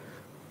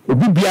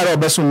obi biara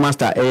obeso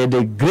master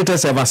the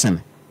greatest ever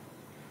sin.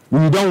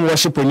 We don't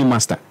worship any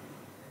master.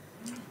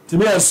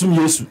 Timi asum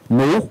Yesu.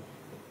 No.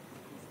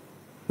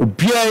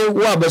 Obiara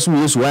wo abeso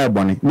Yesu wa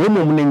ebone. No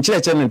mum ne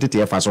nkyereke ne tete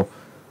efa so.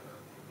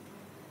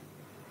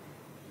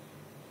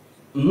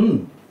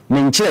 Ne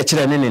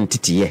nkyereke ne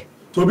ntete ye.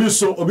 To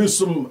obi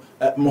sum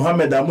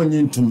Muhammad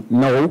amunyintum.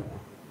 No.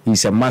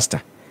 He's a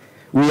master.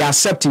 We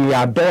accept him, we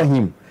adore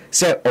him.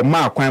 Say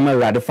Oma kwan ma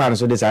rade fa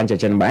so this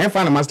ankyereke ne ba. En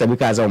fa na master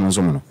because o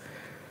monsom no.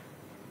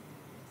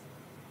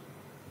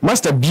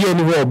 Master be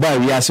anywhere by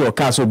we are so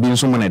castle being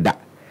someone that.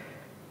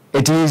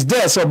 It is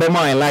there so be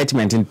more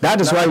enlightenment. And that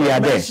is now, why we are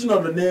there. Mention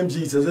of the name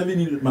Jesus, every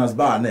need must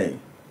bow name.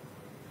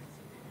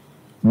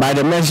 By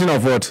the mention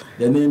of what?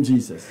 The name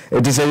Jesus.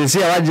 It is a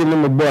say I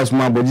didn't boss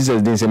man, but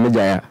Jesus didn't say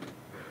major.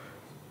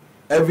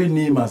 Every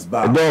knee must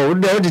bow. No,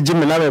 the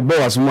Jimmy never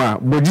boss man,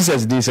 but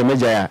Jesus didn't say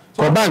major.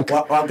 Ko bank.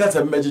 One got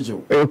a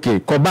magic. Okay,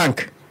 ko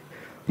bank.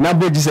 Now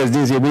but Jesus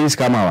didn't say be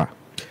scammer.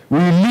 We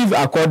live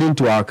according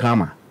to our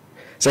karma.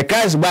 Se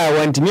guys buy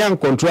want me and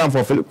control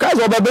for Philip. Guys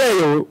obabre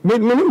yo. Me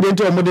dey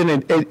to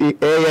modern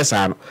yes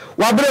ano.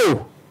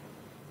 Wabre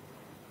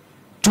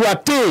to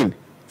attain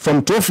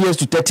from 12 years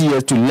to 30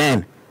 years to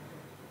learn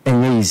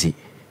and easy.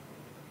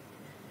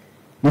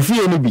 We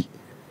feel any be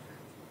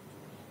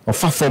of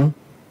form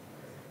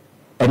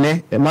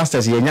ene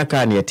masters ye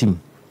nyaka na team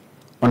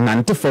on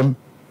nante form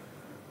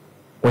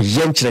o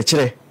yen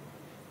kire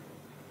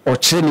o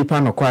kire nipa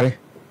no kware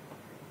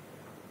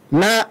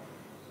na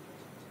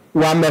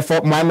wa me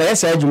for my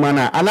message adwuma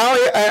na and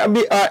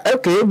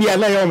okay be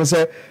ala you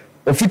say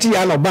ofiti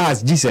ya no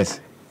bas Jesus.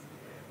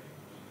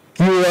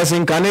 He was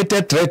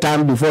incarnated 3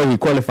 times before he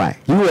qualified.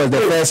 He was the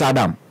first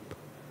Adam.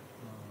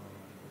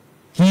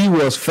 He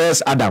was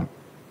first Adam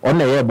on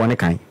the year born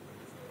kind.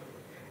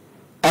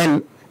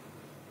 And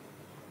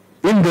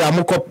in the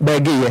amukop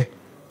begeye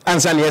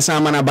ansa ne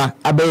yesa manaba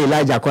abe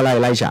Elijah kola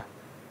Elisha.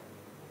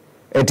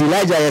 Et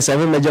Elijah has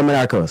 7 major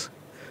miracles.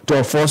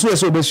 To force we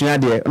so besua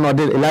de no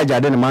de Elijah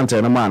de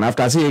mountain no man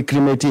after say he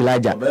cremate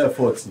Elijah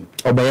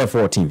obey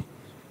 14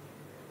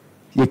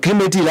 he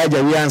cremate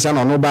Elijah we answer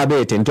no ba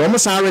be 10 to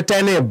almost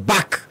return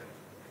back.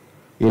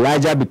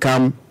 Elijah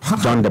become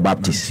John the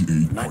Baptist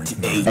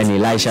 98. And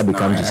Elisha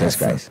become Jesus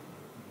Christ.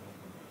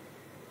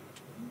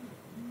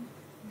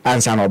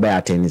 Answer no be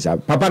 10 is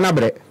papa na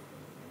bre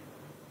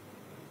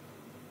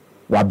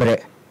wa bre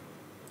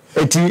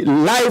eti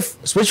life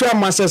spiritual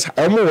masters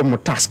mo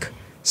task.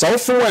 So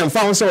and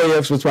found so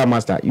your spiritual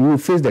master, you will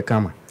face the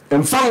karma.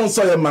 And found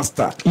so your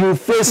master, you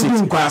face it.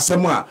 You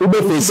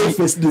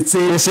face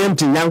the same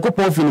thing.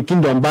 Yankopon fin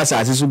kingdom basa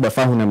asisu be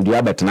fa hunam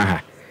dia betna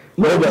ha.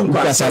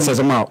 Because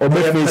asasema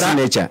obe face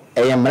nature.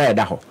 Eyemra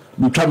da ho.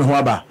 Bitwa me ho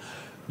aba.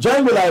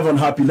 Join me live on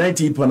Happy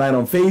 98.9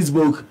 on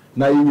Facebook.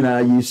 Now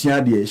you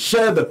share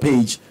the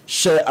page,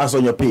 share us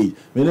on your page.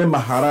 My name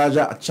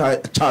Maharaja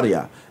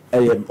Acharya.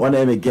 One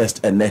name guest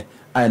and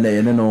I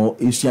know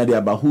you share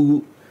about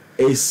who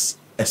is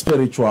a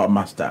spiritual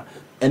master.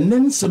 And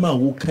then someone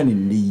who can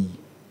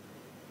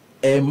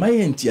in my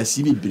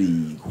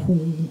entity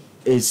who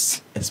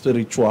is a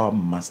spiritual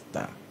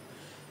master.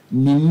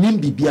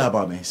 Nimbi be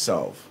about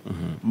myself.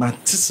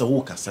 Matissa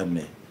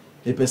Wokasane.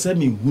 A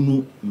person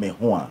who me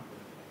hoa.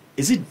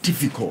 Is it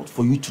difficult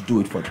for you to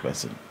do it for the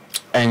person?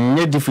 And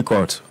yet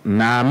difficult.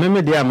 Na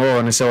meme dia mo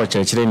on se o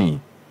chechire ni.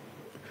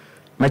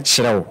 Ma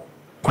chire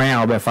kwan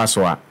a obe fa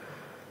so a.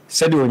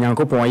 Said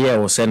Onyankopon ye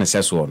o se ne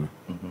seso no.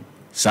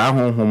 Sa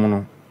honhom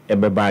no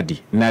ebeba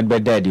di na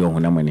beda di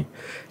ohuna mani.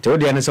 Te wo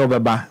dia ne se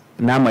obeba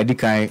na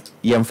amadikan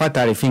ye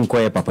mfatare fin ko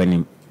ye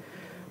papanim.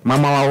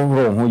 Mama wa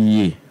horo ho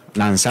yie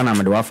na nsa na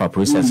me de wa fa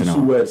process no.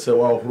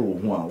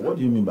 What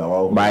do you mean by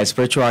wa? By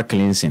spiritual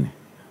cleansing.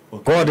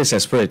 Okay. God is a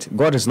spirit.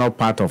 God is not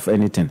part of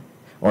anything.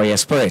 Or a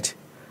spirit.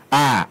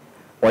 Or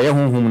ye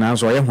honhom na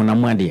so ye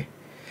honam ade.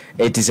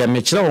 it is a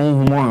mechra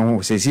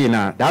ho say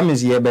na that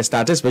means you be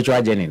start a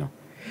spiritual journey no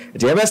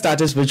it you be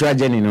start a spiritual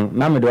journey no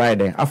na me do I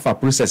dey afa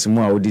process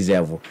mu a we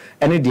deserve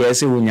any dey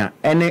say wonya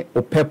any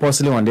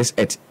purposely on this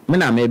earth me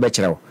na me be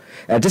kira wo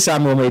it is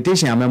am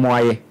meditation am mo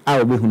aye a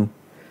obehunu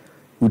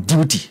o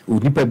duty o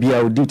nipa bia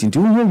o duty nti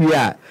wo wi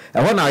a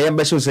e ho na ye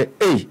be say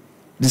eh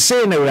the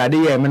say na urade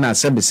ye me na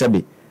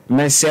sebe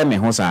me se me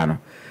ho sa no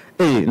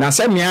na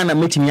se me ana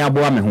metimi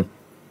aboa me ho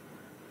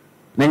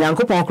na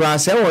nyankopon kra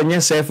se wo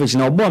nye selfish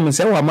na obo me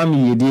se wo ama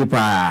me yedie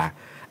pa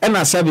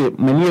na sebe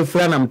mani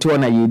efra na mte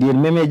na yedie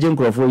me me je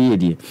nkrofo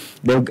yedie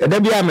da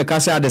bia me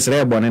kasa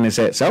adesre bone ne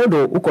se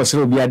wo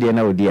ukosere obi ade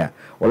na odi a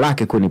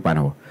olake ko nipa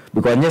na ho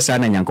because nye sa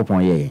na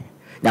nyankopon ye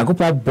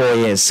nyankopon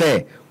boy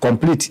se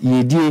complete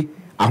yedie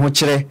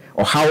ahokyere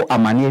ohaw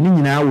amane ni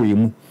nyina wo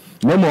yemu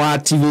no more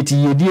activity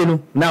yedie no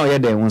na oyɛ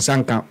den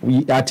wonsanka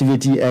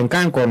activity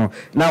enkan ko no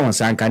na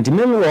wonsanka nti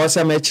memu wo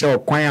se me kyerɛ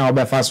kwan a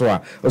obefa so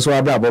a so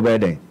abra bobe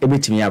den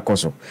ebetimi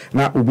akoso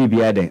na obi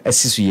bia den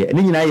asisu ye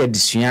ni nyina yɛ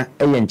disua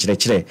ɛyɛ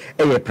nkyerɛkyerɛ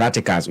ɛyɛ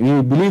practicals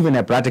we believe in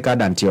a practical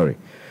than theory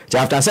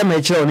after say me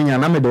kyerɛ oni nyina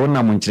na me de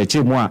wona mo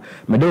nkyerɛkyerɛ mu a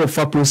me de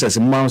fa process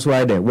mu so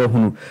ayɛ den we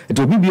hunu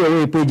eto obi bia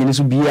we page ni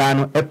so bia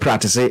no e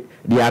practice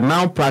they are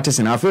now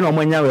practicing afei no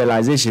manya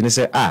realization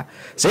say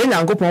say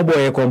nyankopon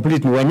boy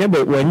complete no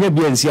wanya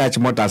bia nsi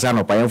achimota say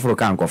no pa yeforo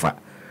kan kofa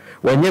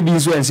wanya bi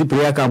so nsi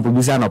prayer camp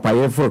bi say no pa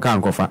yeforo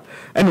kan kofa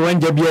ene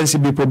wanja bia nsi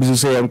bi po bi so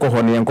say enko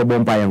ho ne enko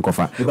bompa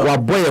yenkofa wa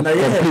boy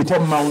complete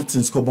come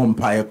mountains ko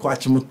bompa ko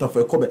achimota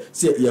fa ko be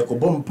say ye ko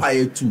bompa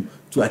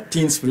to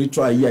attain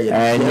spiritual year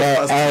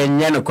and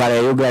no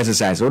quite yoga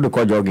exercise what the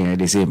call jogging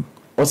the same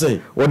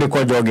what the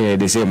call jogging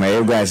the same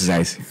yoga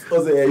exercise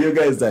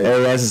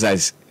yoga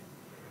exercise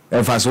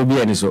faso bi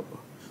ani so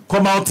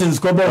come mountains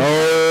come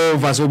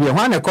faso bi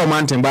when come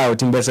mountain by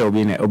otim bese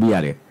obi na obi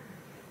yare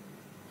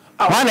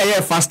when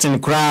I fasting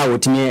cry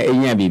otimi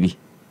enya baby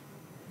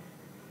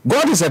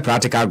God is a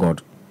practical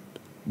God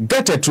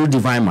get a true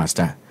divine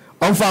master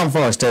on for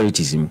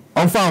austeritism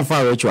on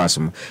for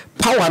ritualism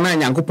power na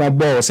nyankopon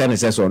ball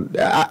sense so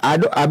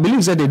I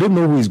believe that they don't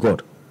know who is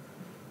God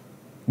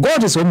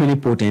is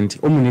omnipotent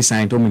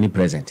omniscient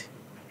omnipresent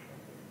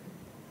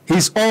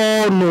he's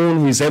all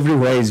known he's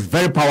everywhere he's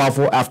very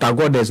powerful after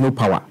God there's no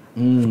power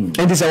and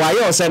this why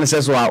you sense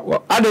so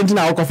I don't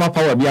know how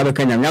power bia be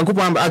kanya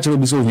nyankopon actually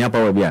be so hia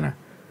power bia na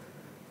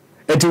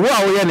eti wo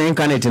a wo ye na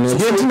incarnate no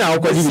don't know how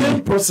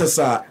the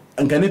processor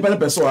and can even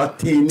person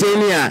attain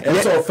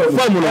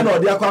formula na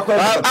odi akwa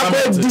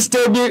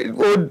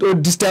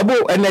disturb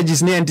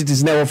energies ne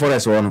entities never for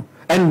us one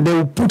and they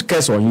will put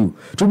curse on you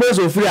to be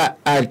so free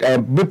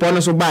be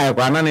pon so buy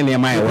kwa na ne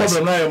mai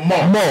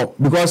more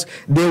because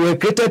they were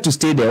created to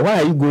stay there.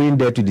 Why are you going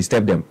there to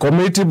disturb them?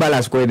 Community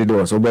balance ko dey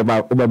do so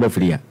be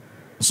free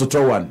so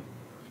throw one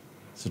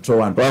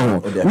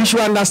we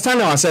should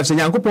understand ourselves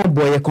nyankopon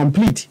boy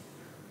complete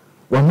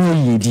wa mo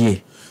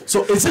yedie.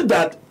 So is it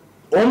that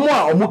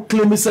omo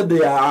claim say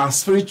they are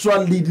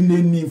spiritual leading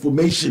any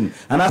information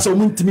and as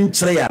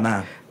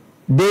na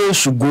they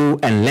should go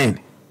and learn?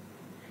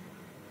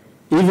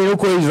 Even you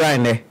go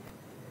Israel there,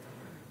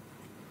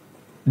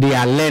 they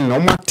are learning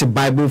almost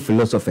Bible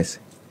philosophers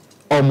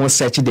almost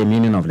search the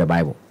meaning of the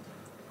Bible.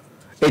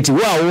 Eti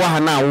wa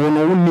na wo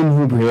no nim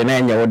hu bhe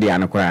na nya wo de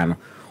anokora no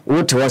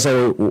wo te wo say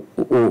o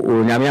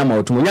nyame ama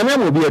otumo nyame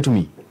ama obi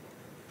atumi.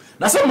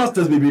 Now some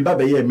masters baby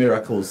baba here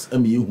miracles who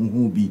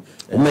be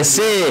me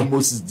say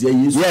Moses there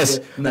Jesus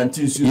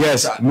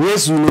yes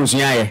Yesu no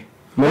suaye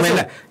me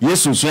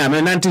Yesu suaye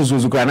me 19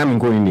 so kura na me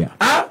ko India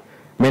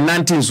me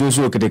 19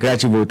 so ketekra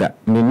chi vota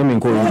me me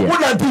ko India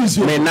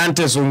me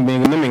 19 so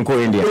me ko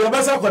India you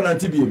basa ko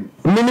 90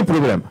 bi many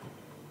problem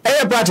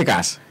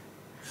practicals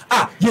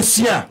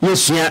yesia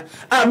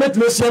met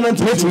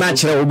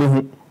match ra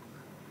obehu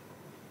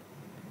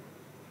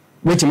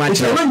met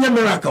match ra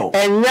miracle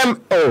and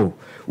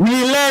we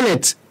learn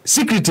it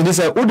secret this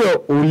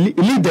udo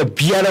lead the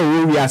biara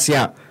we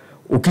asia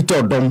okita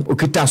odom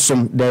okita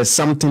som there's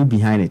something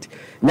behind it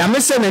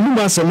nyame se na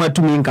numa asema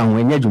tumi nka ho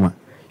enya djuma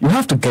you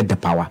have to get the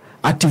power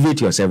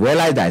activate yourself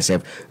realize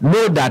thyself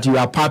know that you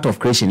are part of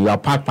creation you are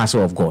part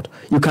parcel of God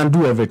you can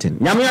do everything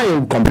nyame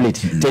are complete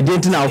the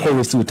date na ko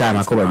waste time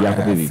akoba bia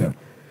ko baby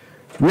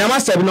nyama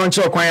sabi no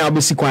nche kwan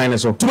obesi kwan ne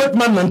so to make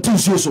man nan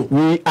tinsuo so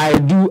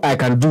I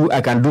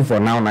can do for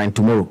now and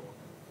tomorrow.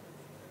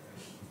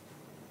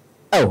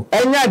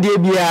 Enya de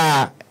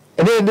bia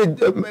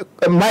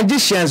the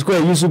magicians go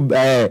use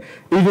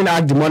even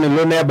act the money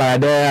loan by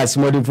there as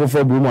somebody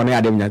for blue money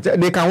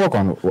they can work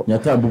on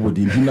nyata bubu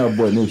di na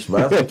boy no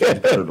shwa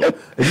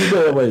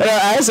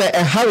I say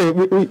how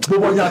we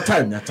go your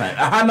time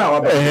aha na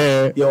wa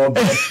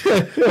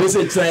you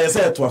say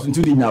to us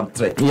into the nyam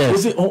threat you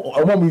say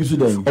omom use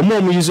them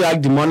omom use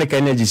act demonic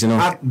energies no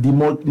act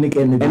demonic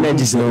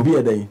energies no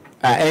be there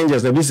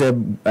angels they be say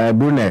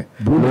Brunei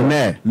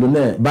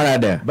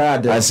Barada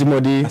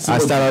Asimodi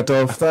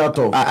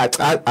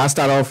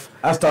Astaroth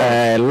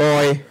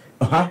Loy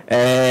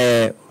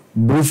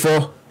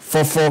Brufo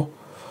Fofo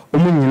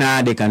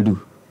omunyina they can do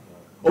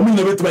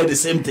omunyina be the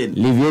same thing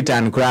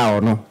Leviathan and cry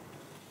or no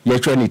ye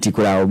trinity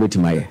kura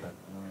obetima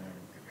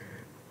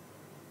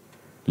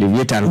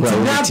Leviathan go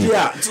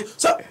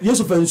so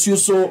Yusuf nsuo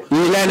so he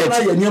learn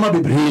it ye niam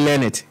bebre he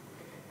learn it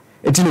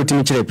etino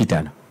timi kire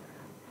Peter no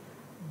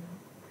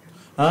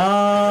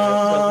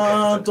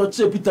to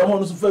che Peter mo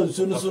no so fa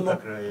nsuo no so no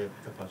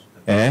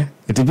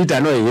eti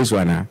Peter no Yesu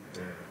ana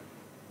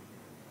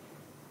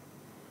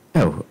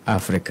oh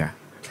Africa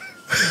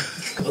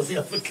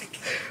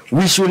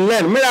we should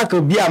learn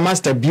miracle be a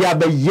master be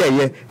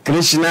a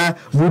Krishna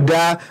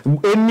Buddha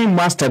any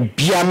master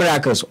be a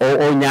miracles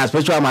or nya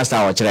spiritual master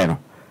or chire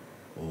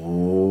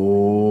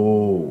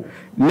oh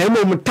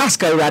nemo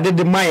task rather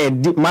the my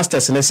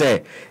masters ne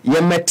say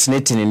ye met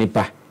netin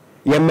nipa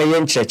ye me ye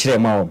nchire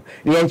ma om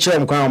ye nchire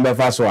m kwan be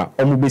fa so a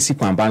omu besi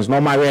kwampan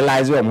no ma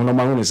realize om no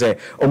ma hu say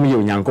omu ye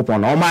onyankopon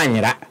no ma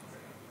anyira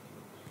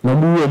no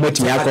mu wo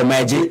mati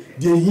akomaji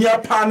de hia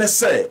pa ne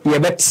say ye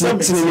bet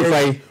netin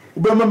nipa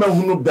ubema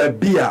mahunu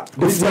babia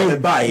ofia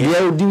bae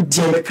ye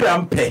duty me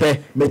krampe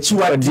me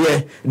chiwa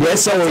de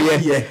ese wo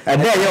ye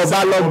ade ye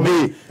oba log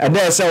day ade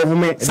ese wo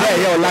me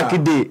ade ye lucky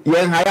day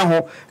ye haya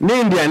ho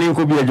ni India ni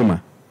nko bi adwuma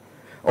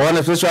o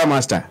na spiritual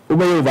master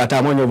ube ye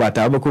ovata mo nye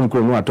ovata ube kun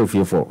kro no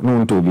atofie fo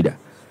no nto bi da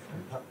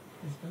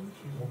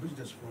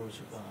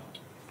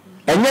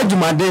enye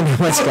dwuma de ni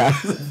maska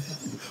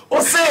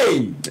o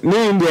say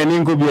ni India ni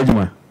nko bi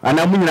adwuma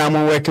ana munyina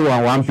mo work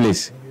one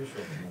place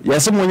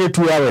yes money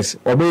 2 hours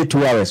obey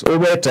 2 hours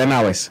over 10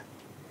 hours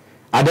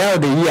at the end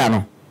of the year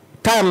no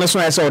time no so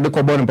I say the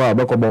carbon power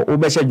be kobo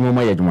obe hye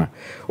dwuma ya dwuma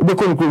obe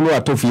konkuru no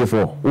atofie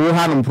fo wo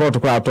ha no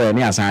protocol ato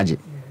ni asange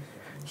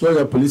so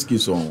the police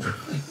case on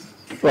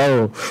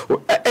oh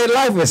a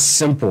life is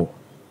simple.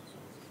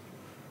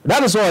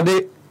 That is what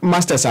the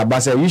masters are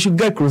say you should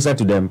get closer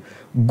to them,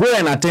 go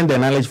and attain the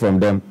knowledge from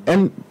them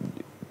and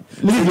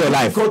live your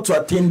life. It's difficult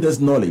to attain this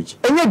knowledge.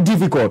 And it's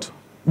difficult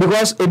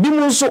because a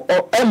bimu so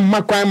or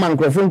makwan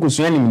microphone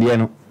kusua nimde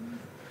no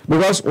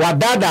because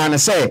wadada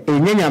and say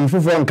enyanya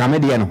mfofo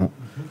nkamede no ho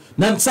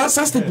na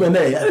sa statement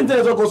there I didn't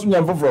talk about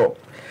nyam fofo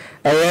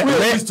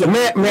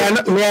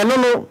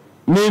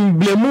me no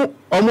blemu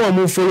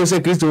omo follow say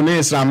Christo na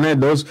Islam na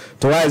those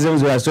Taoism,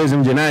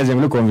 Zoroastrianism, Jainism,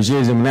 no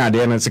Confucianism na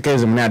ade na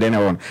Sikhism na ade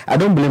na one. I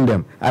don't blame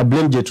them. I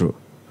blame Jethro.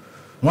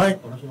 Why?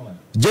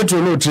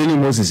 Jethro no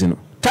training Moses no.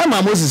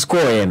 Time Moses call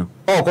here no.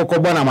 Oh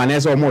kokobọ na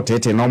manese omo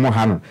tete na omo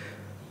ha no.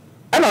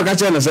 And I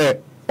catch na say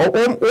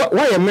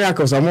why a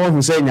miracles omo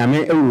hu say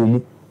nyame ewo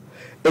mu.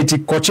 Eti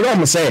kochire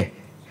omo say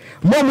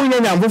mo mu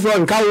nyanya mfofo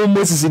nka wo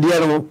Moses die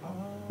no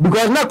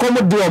because na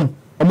komo diom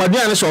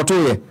omadua na short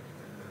ye.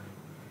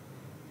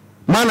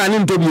 Mana ni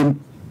ntobiem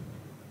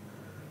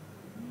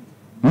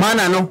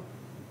mana no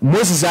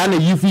Moses ana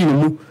yifi ni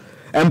mu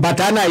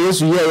empata na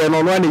Yesu ye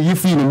no no na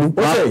yifi ni mu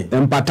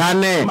empata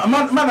na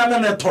mana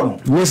na tono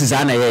Moses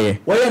ana ye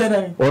wo ye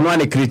na ono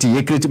ana kriti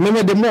ye kriti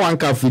me de mo one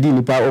cup fidi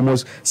ni pa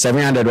almost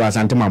 700 was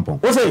antimampon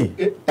o say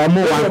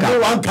mo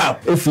one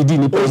cup e fidi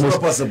ni pa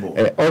almost possible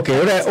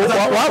okay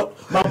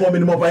ma po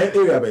minimum pa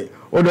area be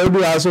o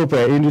do aso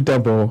pe in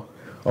temple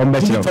on be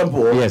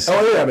yes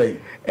area be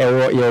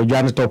ye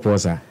ojuan top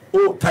osa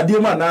oh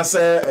tadiema na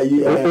say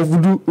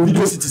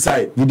video city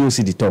side video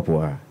city top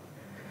wa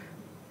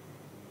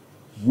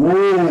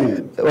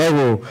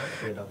whoa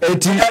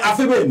eti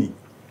afebeni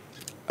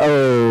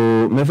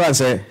oh me fan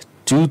say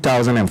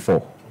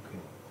 2004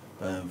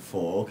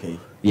 okay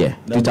yeah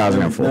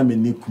 2004 na me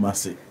ni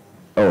Kumasi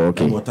oh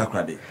okay water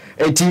crade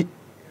eti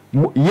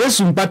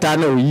Yesu mpata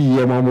na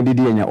oyiye mo mo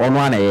didi enya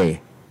ono ana ye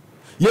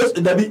yes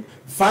there be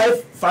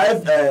five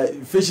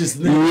fishes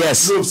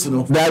yes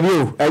no there be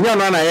enya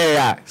ono ana ye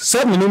ya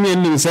se me no me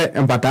nim se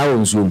mpata wo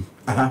nsuom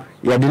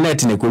ya de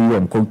net ne ko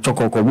yiwom ko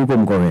choko ko bu ko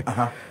mko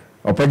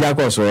opaja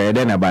ko so e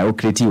de na by o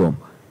create wom.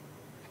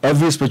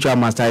 Every spiritual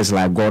master is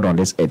like God on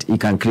this earth. He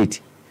can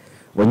create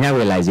when you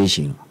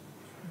realization.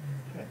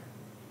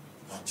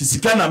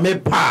 Tisikana me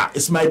pa,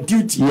 it's my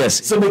duty.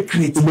 Yes. So me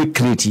create. Me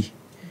create.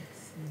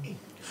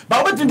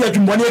 But what think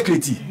ajumboni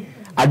create?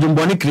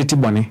 Ajumboni create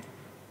boni.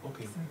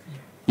 Okay.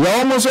 You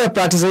almost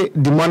practice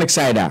demonic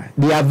side.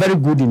 They are very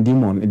good in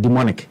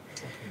demonic.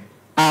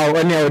 Ah,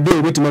 when you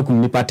do wait to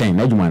make pattern.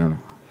 Ajuma no.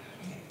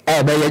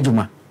 Be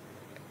ajuma.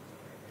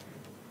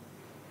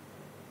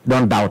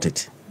 Don't doubt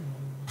it.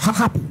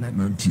 Happened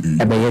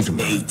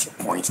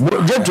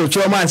 98.8. Jethro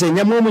Choma say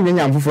nyamo mu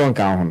nyanya mfoforo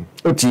nka ho.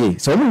 Otie.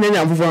 So mu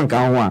nyanya mfoforo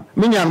nka ho a,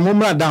 me nyan mo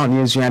mra down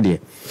ye nsua de.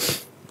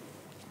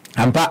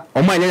 Ampa,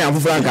 o ma nyanya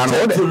mfoforo nka no.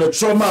 Jethro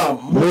Choma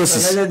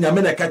Moses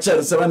nyame na ka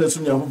chere se ba na su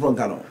nyanya mfoforo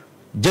nka no.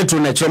 Jethro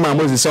na Choma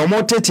Moses so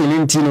mo tete ni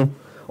nti no.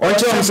 O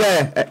chere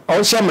say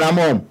o hyemra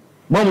mo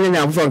mu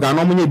nyanya mfoforo nka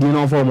no mo nya di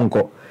no fo mo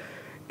nko.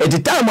 Eti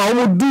time a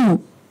mo du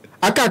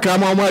akakra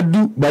mo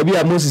du baby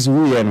a Moses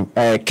wu ye no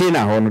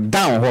Kena ho no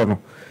down ho no.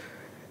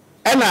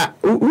 Ena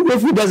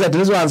ubefu desert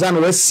nso ansa na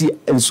wasi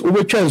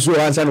ubetwa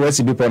nso ansa na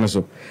wasi bipo no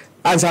so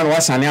ansa na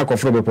wasane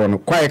akofro bipo no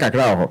kwae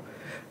kakra ho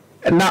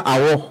na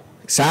awo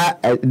sa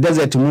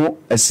desert mu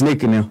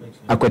snake ne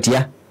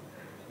akwatia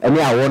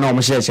ene awo na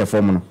omhye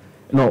fom no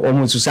no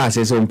omu nso sa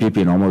ase so mpp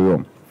na omo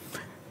yom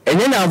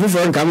enye na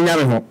afoforo nka nya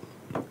me ho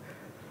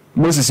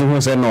Moses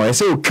who said no, I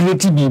say create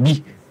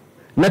BB.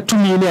 Not to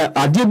me,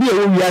 I did be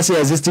a we say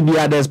exist to be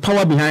there's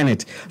power behind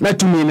it. Not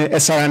to me a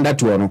surrender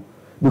to honor.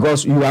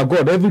 Because you are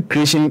God, every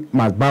creation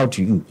must bow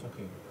to you.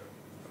 Okay.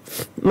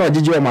 No,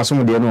 did you have some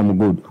of the no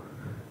good?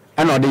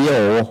 And not the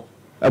year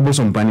a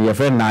bosom penny, your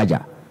friend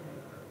Naja.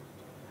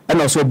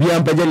 And also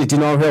beyond pagelity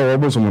no hair or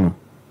bosom.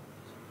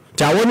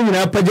 Tawoni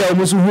na paja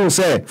omusu hu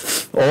say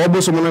or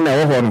bosom no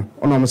na wo no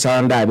ono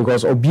surrender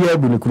because obia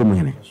bu ne kurum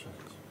hene.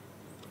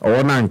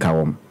 Or na nka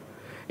wom.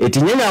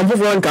 Etinye na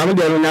amfofo nka no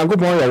de no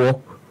Nyankopon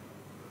yewo.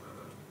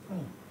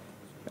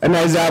 And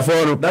Isaiah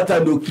for that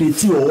time do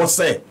create or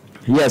say.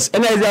 Yes,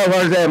 and Isaiah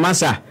for say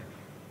massa.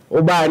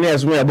 Oba na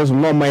eso ya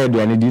bosom no ma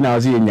aduane di na o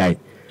se nyai.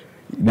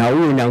 Na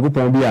wo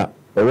Nyankopon bia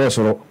owo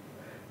soro.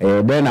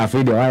 Then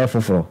afei de wa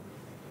foforo.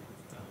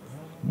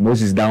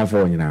 Moses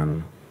downfall nyina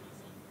no.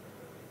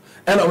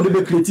 And only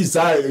be create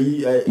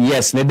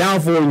yes, the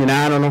downfall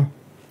nyina no.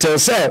 Till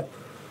say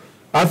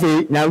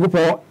afei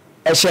Nyankopon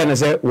e share na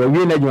say we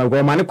wi na djuma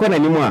ko ma ne ko na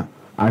nimu a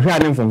ahwe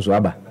ane mfom so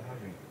aba.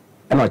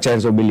 And no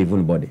chance of believe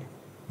in body.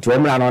 To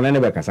omra no ne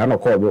be kasa no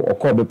ko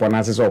be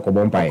ponase so ko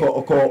bompai.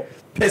 Ko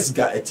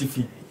pesga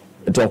etifi.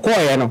 To ko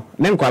ye no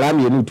ne nkwala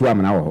me nu tu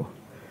amna wo ho.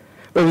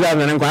 O bi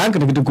na nkwala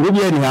nkitikiti kuro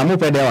bi ani ha mo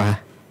pede wa ha.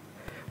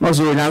 No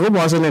so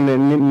Nyankopon so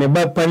ne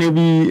ba pane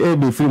bi e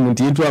be film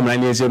nti tu amna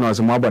ne ese no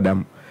so mo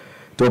abodam.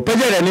 To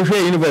pejere ne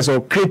hwe universe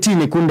o creating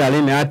ne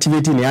kundali ne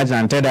activity ne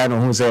agent da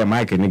no hu say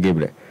Mike ne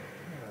Gabriel.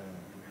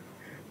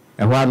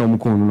 E ho ano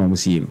mko no mo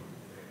sie no.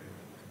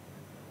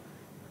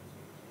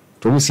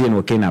 To mo sie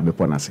no na be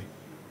ponase.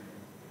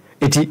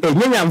 Eti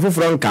enyanya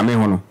mfoforo nka me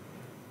ho no.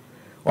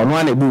 Ono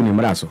ana ebu ni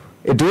mra so.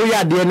 Eti o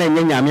ya de na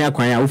enyanya me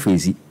akwan a wo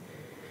fezi.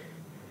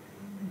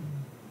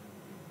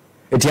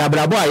 Eti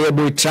abrabo aye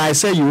boy try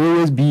say you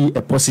always be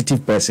a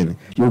positive person.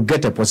 You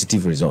get a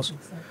positive result.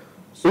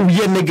 If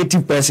you are a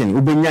negative person,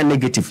 you be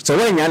negative. So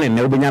when you are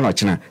na ubenya no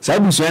chena. Sa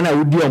busu na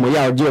udi omo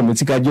ya oje omo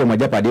tika je omo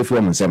japade fi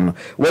omo nsem no.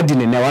 Wedi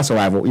ne na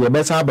survival. You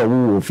better aba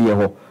wo ofie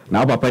ho.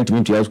 Na papa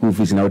ntimi to your school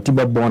fees na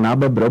otiba born na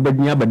ababre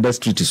obenya abada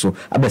street so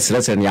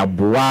abesrese na ya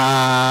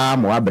boa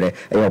mo abre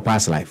your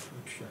past life.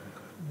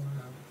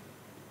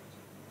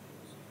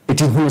 It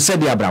is who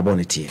said the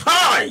abrabonity.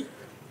 Hi.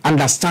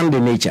 Understand the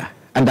nature,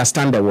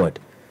 understand the word.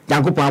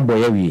 Yankopon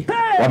aboye wi.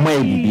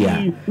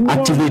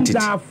 Activate it,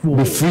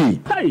 be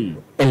free,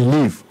 and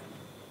live.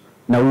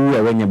 Now we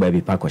are when you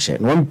baby pack or share.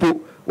 One put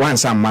one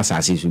some mass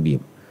to be.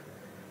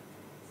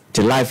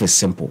 The life is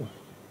simple.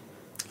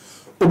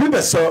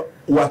 Obi so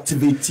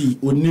activity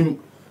onim.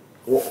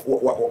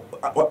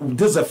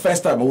 This is the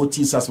first time I will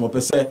teach us more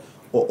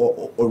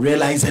or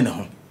realizing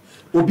now.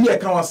 Obi a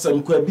can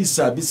some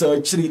bisa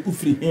chiri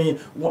ufri hen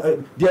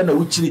there na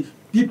uchiri.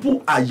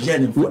 People are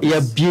yearning for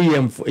ya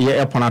BM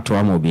ya ponato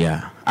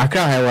amobia.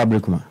 Akra ha wa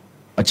brekuma.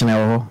 Ochina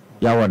wo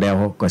ya wo de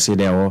ho kwase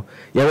de ho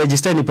ya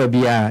register ni pa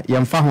bia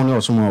ya mfa ho ne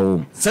osomo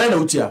wo say na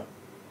utia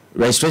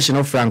registration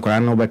of frank kwa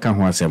no be ka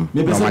ho asem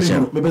me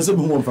pese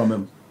be hu mfa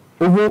mem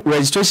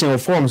registration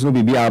of forms no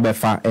be bia be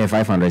fa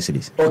 500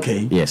 cedis.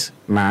 Okay, yes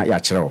na ya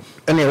chero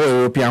ene wo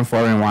European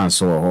foreign one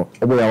so ho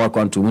obo ya wa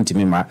to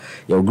ntimi ma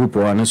ya group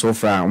one so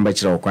fra mbe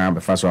chero kwa be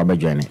fa so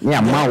abadwane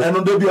ya ma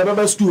eno do bia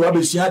be school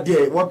abesia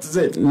there what is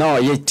it no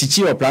ye teach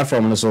your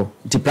platform no so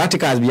the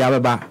practicals bia be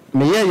ba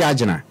me ye ya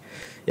agina.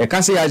 You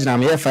can't say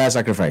I'm here fire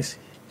sacrifice.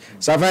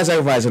 So fire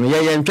sacrifice no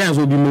ye ntwan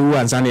so bi mewu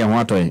ansa na ye ho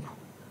atoy.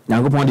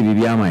 Nyankopon de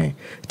bibia mai.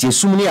 Ti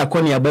sumni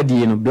akoni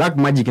abadi no black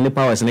magic ne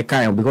powers ne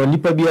kan because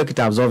nipa bia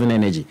kita absorbing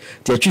energy.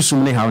 Ti atwi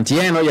sumni ha nti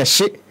ye no ye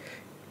hye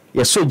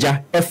ye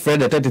soja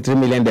Fred the 33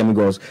 million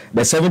demigods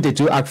the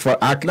 72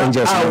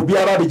 archangels obi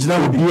aba be gina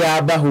obi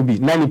aba hobi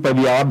na nipa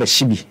bia wa ba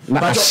hye bi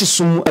na ahye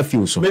sumu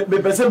afiu so. Me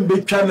person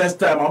be try next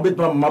time I'll bet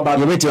my baba.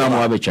 You bet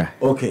ma betcha.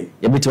 Okay.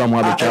 You bet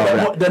ma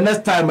betcha. The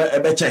next time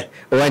betcha.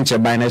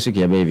 Wanche by next week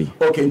baby.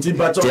 Okay, nti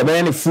but you be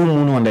any full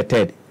moon on the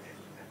 3rd.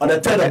 On the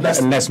 3rd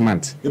of next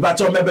month. You bet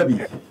your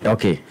baby.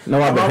 Okay. No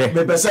one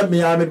me person me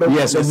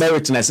yes,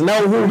 meritness.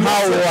 Now who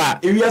how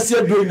if you are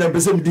still doing the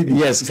person did.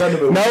 Yes. Now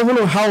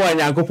who how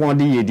Nyankopon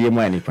dey ye dey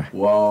mo anipa.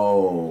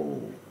 Wow.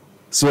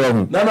 So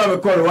na we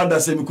call one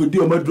that say me could do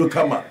madro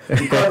kama.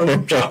 Because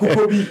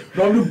akoko bi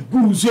na we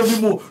guru so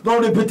bi mo na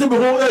we pete be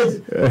ho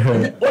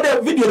what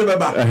the video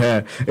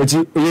remember.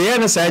 Eti ye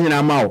na say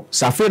nyina ma o.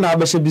 Safe na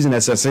abehye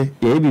business ese.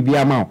 Ye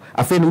bibia ma o.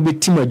 Afe na obe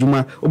tim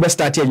adwuma, obe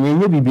start ye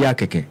bibia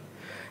keke.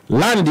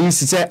 Land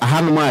is say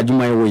ahanuma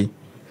adwuma ye.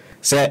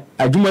 Say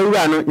adwuma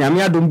wura no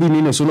nyame adom bi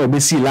ni no so na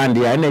obesi land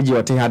ya energy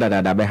ote ha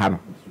dada be ha no.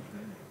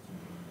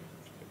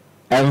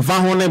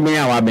 Emfa ho ne me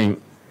awa ben.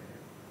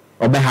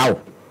 Obe ha o.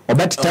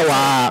 Obetete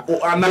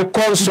wa na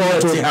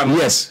consult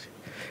yes.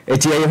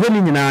 Eti ye ho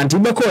ni nyina anti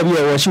be ko bi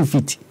e wo shoe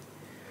fit.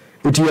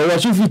 Eti ye wo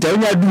shoe fit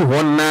anya du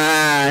ho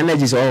na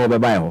energy so ho be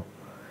buy ho.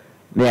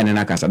 Na ye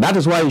na kasa. That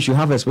is why you should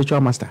have a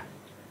spiritual master.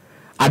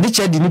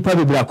 Adiche di nipa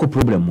be bra ko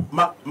problem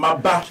ma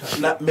ba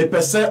na me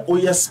pese o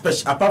ye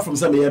special apart from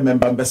say me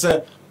member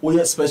pese o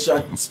ye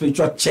special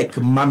spiritual check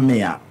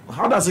mamea.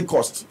 How does it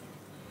cost?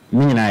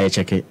 me na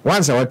check it.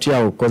 Once I want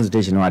to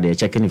consultation or they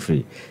checking it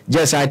free.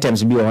 Just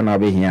items be on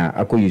over here.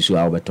 I could use you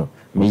better.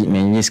 Me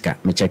niska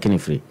me checking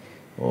it free.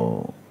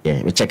 Oh.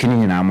 Yeah, we checking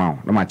in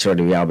amount. No matter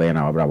the way our in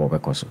our bravo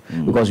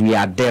because we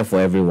are there for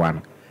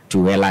everyone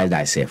to realize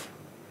thyself.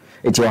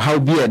 It's your how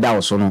be a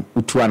down so no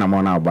utu ana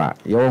mo na ba.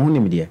 Your hu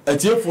nim de.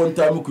 Etie phone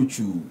time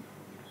kuchu.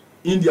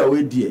 India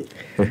we there.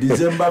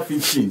 December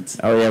 15th.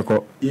 Oh yeah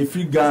ko. You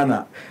free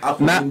Ghana.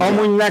 Na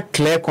omunya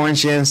clear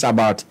conscience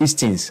about these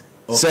things.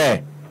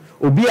 Say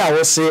obi a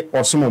wo se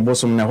osom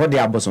obosom na ho de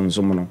abosom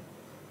so no.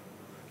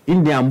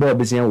 Indian boy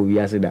be say we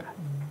ase da.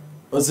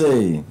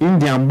 Say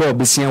Indian boy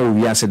be say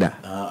we ase da.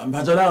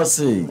 Maharaja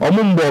say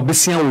Omumbo be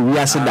say we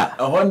ase da.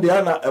 Honde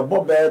ana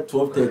ebo be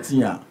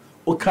 12:13 a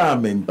o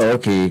comment.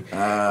 Okay.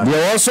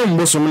 There also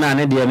mbosom na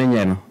ne de ne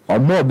nye no.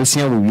 Obo be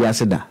say we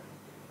ase da.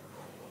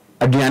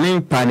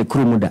 Aduane pa ne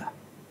krumu da.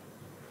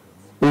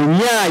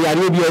 Onya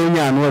yare bia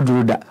onya no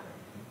aduru da.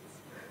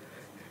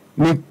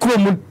 Ne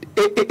krumu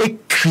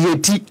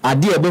create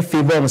idea be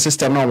favor on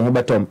system na ho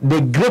betom.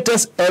 The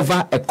greatest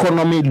ever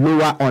economy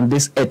lower on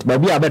this earth.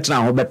 Baby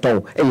abetra ho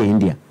betom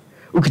India.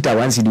 Ukita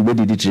one city be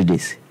did 3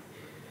 days.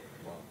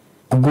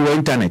 Google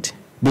internet.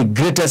 The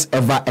greatest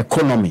ever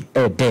economy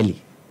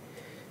Delhi.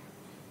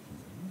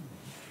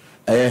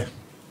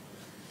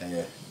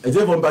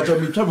 From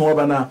Bacho mi twa me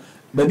oba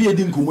baby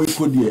edin kumo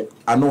ikodie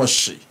ana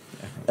ohye.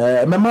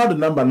 Mema the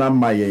number na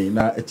maye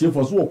na etie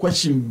for so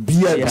question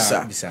bia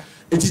bisa.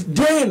 It is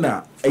there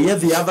na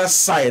the other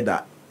side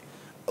that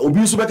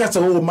obi so beka say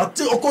o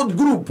mate okod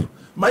group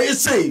my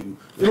say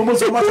you know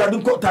so much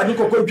tadin ko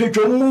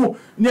twetwe mu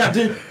ni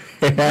ade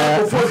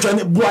for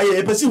journey boy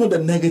e person with the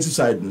negative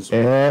side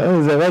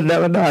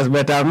so that's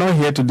better. I'm not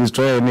here to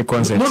destroy any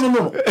concept.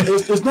 No.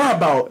 It's not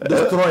about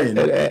destroying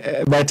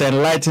but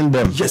enlighten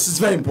them. Yes, it's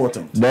very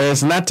important. There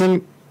is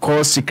nothing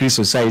called secret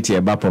society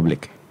about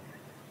public.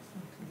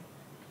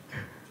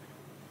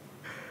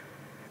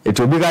 It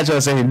will be that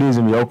you say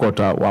Hinduism your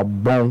quarter were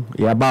born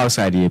about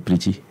outside the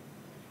preachy.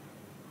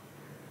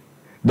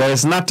 There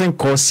is nothing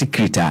called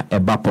secret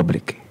about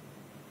public.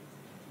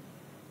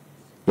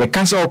 The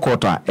castle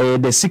quarter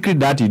the secret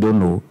that you don't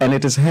know, and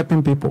it is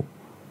helping people.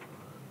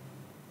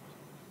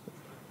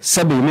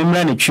 Sabi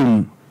remember ni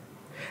chum.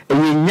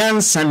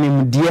 Nyansa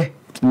nimdie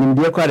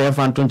kwa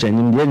refa ntonche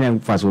nimdie nyan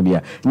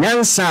fasobia.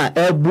 Nyansa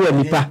ebu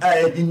nipa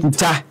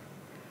nta.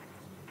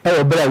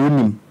 Bra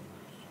wonim.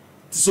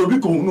 So bi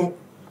ko no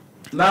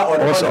na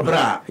or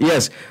bra.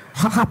 Yes.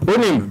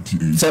 Wonim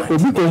se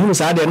obi ko hu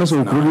sa de no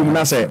so okuru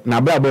na se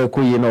na bra ba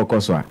ko yi na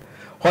okoso a.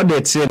 Ho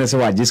de tie ne se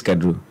wa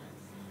jiskadru.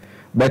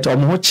 But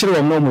omo chire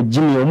omo no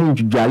jimi omo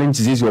ntwale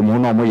ntizisi omo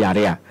no omo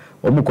yare a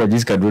omo ko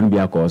jiskadru no bi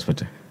akọ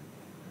hospital.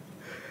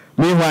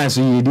 Meanwhile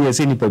so yedi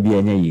se nipa bi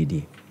anya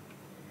yedi.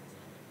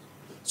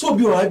 So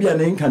bi o bia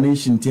na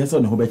incarnation tie so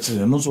ne ho be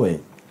chire no so e.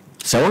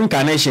 So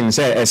incarnation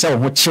say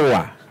ho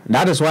chiwa.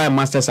 That is why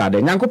masters are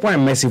there. Nyankopon is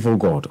merciful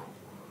God.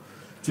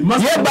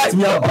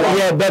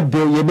 Yeah,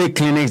 but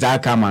clinics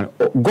that karma.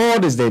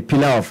 God is the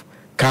pillar of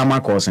karma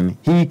causing.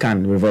 He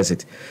can reverse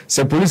it.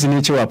 So police in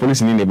chiwa,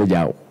 police in the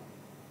bejaw.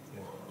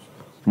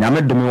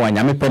 Nyame domi wa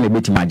nyame pe na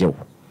beti majew.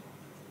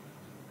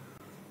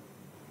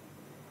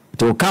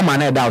 To karma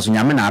na da so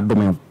nyame na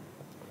adomi.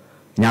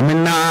 Nyame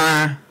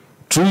na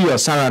through your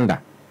surrender.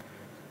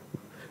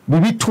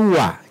 Bibi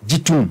tuwa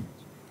jitum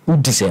u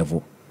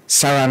deserve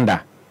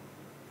surrender.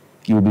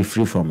 You will be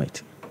free from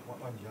it.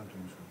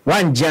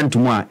 One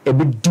gentleman, a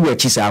bit do a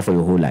chisa for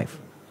your whole life.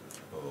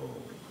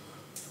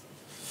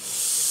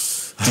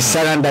 To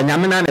surrender,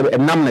 Yamina, a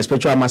number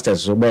spiritual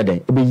masters, so better,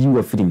 be you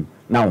a free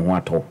now.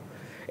 What all?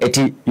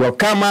 Your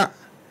karma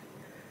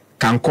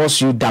can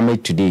cause you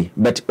damage today,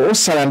 but all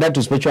surrender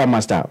to spiritual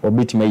master or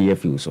bit me ye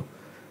feel so.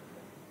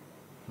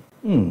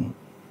 And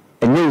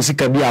you see,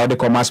 can be out the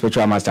commerce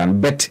spiritual master,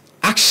 but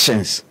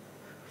actions.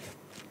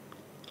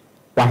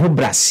 Wahu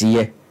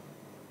brasier.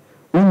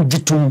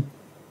 Unjitum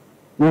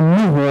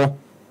unniho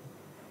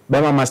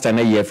Bema master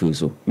na here for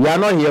so. We are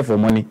not here for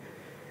money.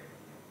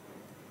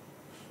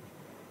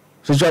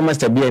 So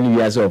master be any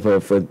years of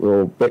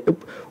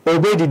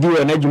obey the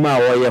deal na juma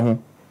wo ye ho.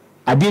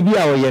 Ade bi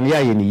a wo ye na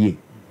ye ne ye.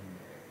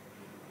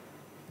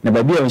 Na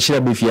ba bi a nhira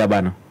be fia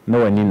ba no. Na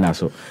wani na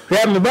so.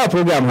 Hwe me ba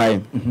program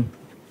hai.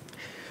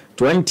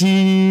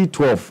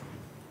 2012.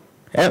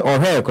 Or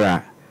here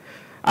kra.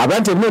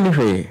 Abante me ni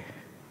hwe.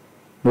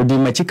 No di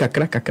machi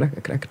kakra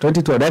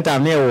 22 that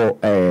time near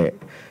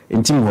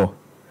intim ho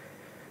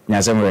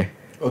nyasemre.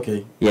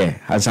 Okay. Yeah,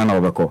 Hansana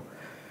obeko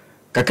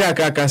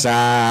kakra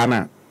sa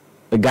na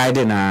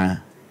guide na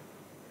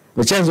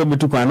the chance obi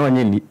tu kwan no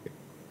onye ni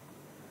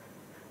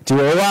ti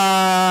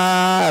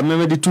wa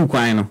me di tu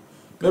kwan no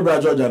me bra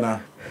Georgia na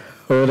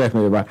o da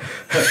me ba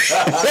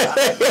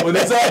o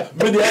de say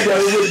me di ada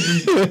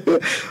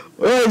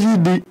o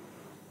di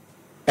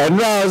and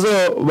now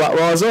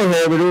was all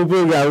here with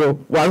program.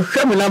 One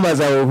family numbers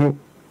are who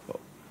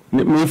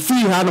me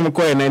fee Hanum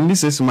coin and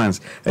this 6 months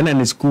and then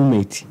a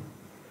schoolmate.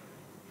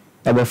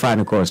 Ever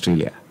find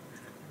Australia.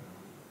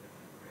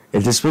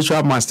 It's the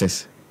spiritual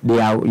masters, they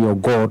are your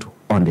God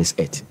on this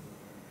earth.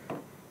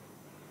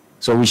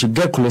 So we should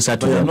get closer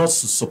to them.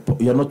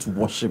 You're not to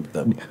worship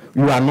them.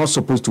 You are not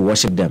supposed to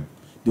worship them.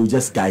 They will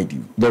just guide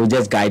you. They will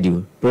just guide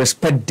you.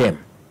 Respect them.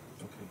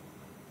 Okay.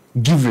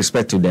 Give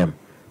respect to them.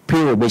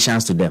 Pay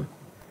obeisance to them.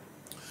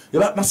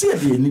 Yeah, but say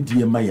they need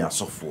DMA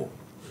so for.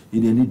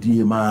 You need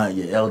DMA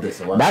your elders.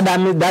 That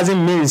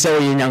doesn't mean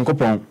say you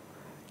nyankopon.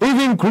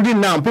 Even including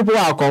now, people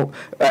are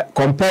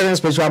comparing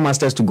spiritual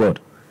masters to God.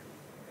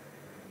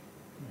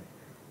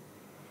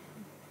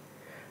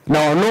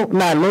 No,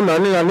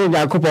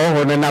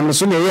 nyankopon. And I'm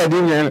soon here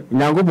doing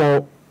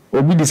nyankopon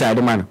obi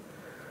decide man.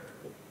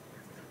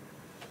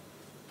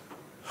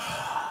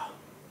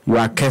 You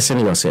are cursing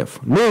yourself.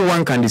 No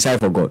one can decide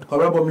for God.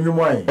 Or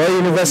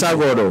universal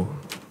God. Or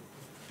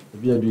a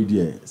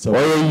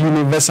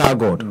universal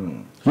God.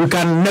 You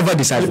can never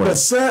decide for it.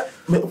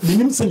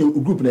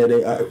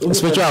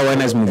 Spiritual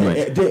awareness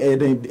movement.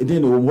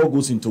 Then what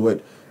goes into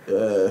it?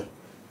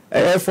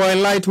 For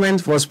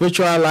enlightenment, for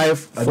spiritual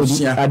life, for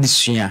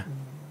addition,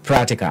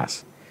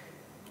 practicals.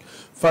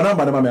 Okay.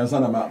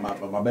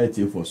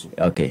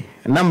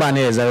 Number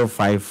is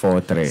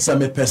 0543.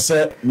 Some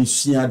person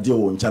mission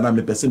dio chana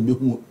me person be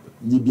who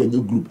you be a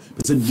new group.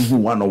 Person be who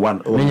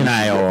 101 or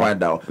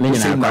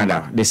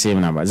the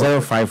same number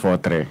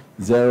 0543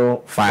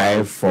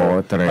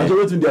 0543. I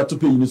don't think they are to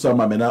pay you some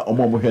mamena or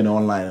more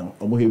online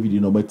or more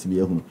video number to me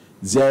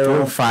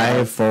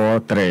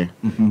 0543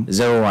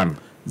 01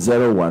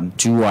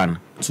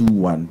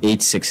 21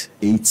 86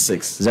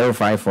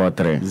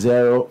 0543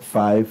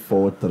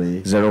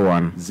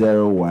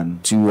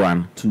 01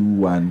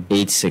 21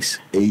 86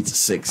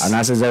 and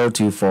that's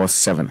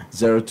 0247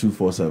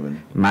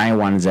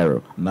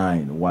 910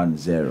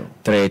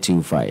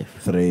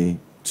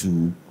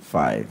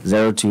 325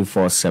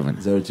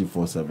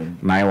 0247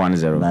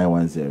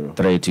 910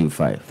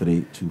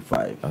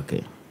 325.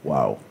 Okay.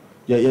 Wow.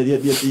 Yeah.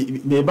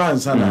 Me ban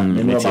sana.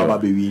 Me baba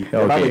baby.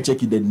 Baba check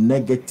the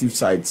negative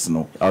sides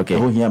no. Okay.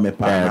 Who hear me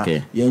pa.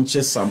 Okay.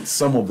 Yenche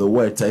some of the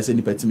words I say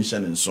ni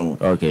petition and so.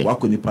 Okay.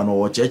 Wako ni pa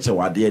no cheche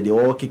wade they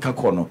all kika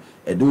kono.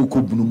 E do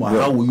ko bunu ma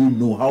how will you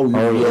know how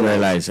will you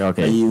realize?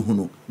 Okay.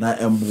 Hunu na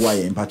emboa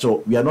ye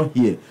mpacho we are not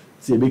here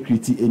say be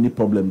create any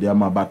problem there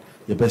ma but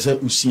the person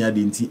usia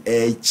de nti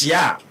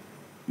chia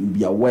you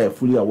be aware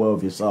fully aware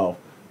of yourself.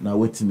 Now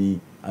wait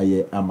me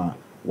aye ama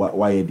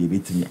why they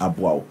beat me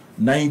abwao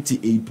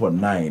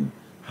 98.9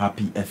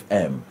 Happy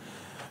FM.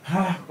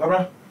 Ha,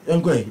 Barbara,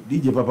 Uncle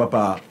DJ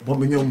Papa,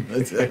 Bomium.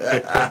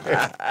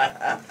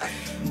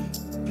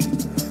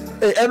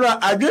 Hey,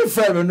 I give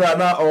family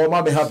now or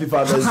Mammy Happy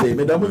Father's Day.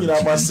 Madame, you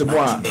know,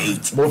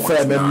 more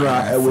fair memory.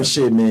 I will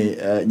share me,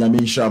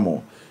 Yamin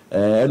Shamo.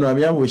 And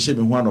I'm with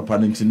shame one of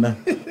Pannington.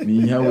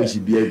 Me, how we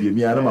should be a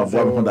me. I don't have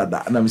 100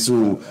 and I'm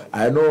so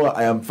I know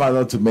I am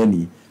father to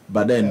many.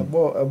 But then a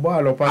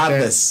ball of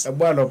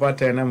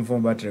pattern and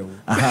phone battery.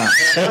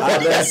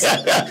 Others.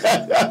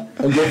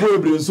 And go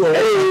probably so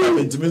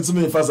to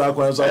me first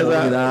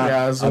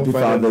Happy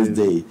Father's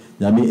Day.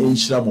 Yami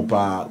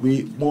Inshamopa.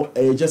 We more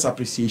just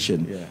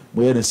appreciation.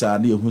 We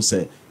understand who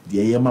say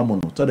the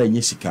Yamamono to the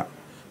Yesika.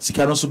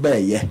 Sikano Sube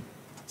ye.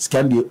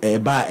 Scandi a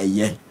bar a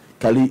ye.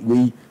 Kali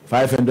we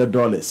 $500,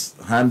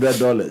 $100,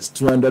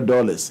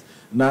 $200.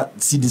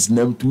 Not see this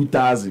name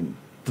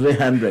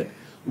 2,300.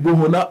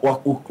 Buhuna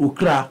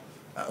ukra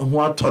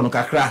ho atono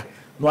kakra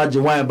no age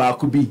wan ba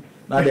ko bi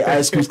na the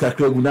ice cream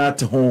kakra gu na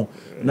te ho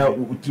na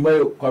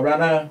tumayo kwabra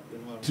na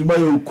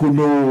tumayo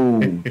kuno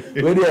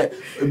we de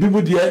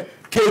bibu de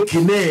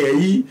cake ne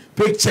yi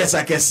pictures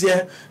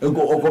akese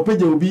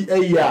okopeje obi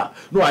eya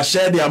no a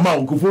share the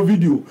amount ko for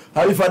video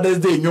Happy Father's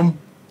Day nyum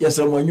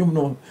yesem nyum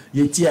no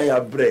ye tia ya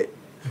bre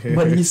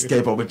man ni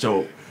skype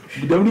obecho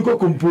dem ni ko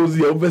compose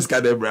ya obeska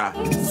debra.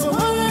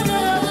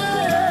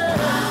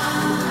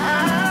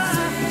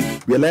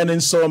 We're learning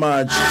so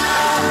much.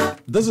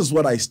 This is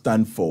what I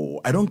stand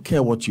for. I don't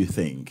care what you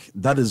think.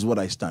 That is what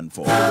I stand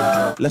for.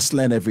 Let's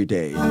learn every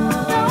day.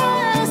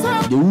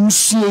 The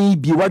usi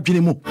bi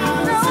wadwene mu.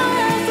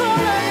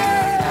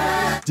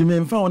 Ti me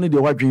mfa woni de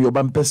wadwene yo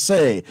ba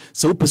mpese.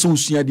 Se wo pese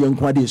usua de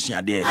nko ade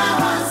usua de.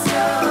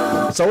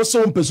 Se wo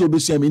so mpese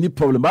obesua me ni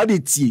problem. Ba de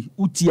ti,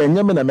 uti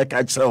anyame na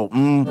meka kire.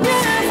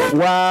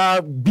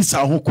 Wa bisa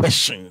ho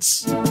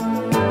questions.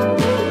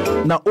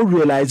 Now o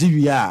realize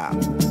you are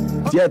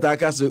Yet I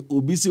can say,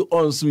 Ubisi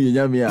on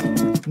Suya,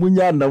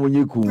 Munya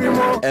Namunyiku,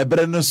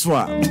 Ebre no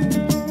Swa.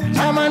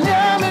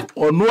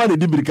 Or no one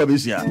did become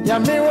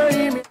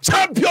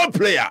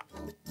champion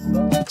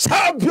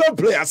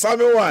player,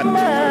 Samuel one.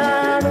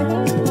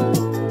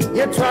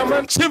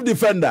 Chief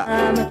defender,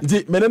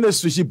 the men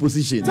switching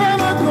position.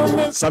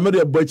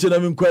 Somebody butchered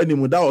him quite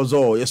that was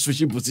all a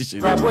switching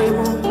position. I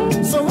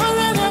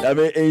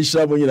mean,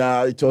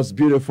 it was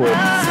beautiful.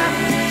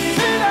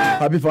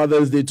 Happy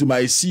Father's Day to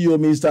my CEO,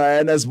 Mr.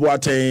 Ernest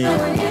Boateng,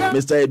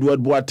 Mr.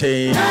 Edward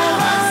Boateng,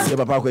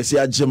 Papa Kwesi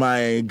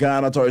Ajimai,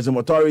 Ghana Tourism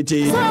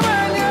Authority.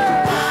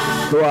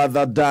 No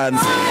other than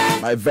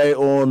my very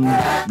own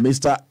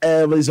Mr.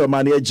 Elvis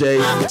Omania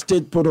J,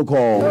 State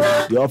Protocol,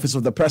 the Office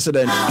of the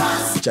President,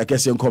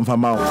 Chakesi and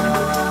Confirmao.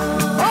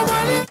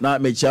 na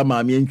mecha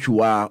maame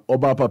ntwiwa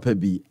oba papa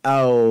bi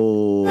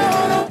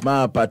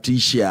ma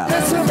Patricia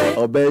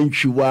oba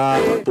ntwiwa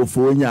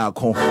ofonya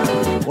akọ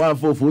wa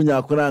ofonya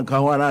akọ na nka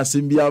ho na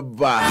asimbia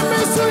ba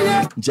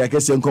ntia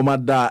kese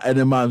nkomada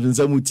ene ma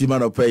nsamuti ma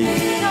no pay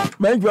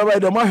mentwiwa ba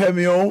do ma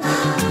hemio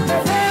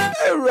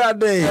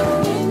Erade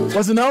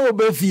was na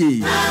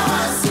obefie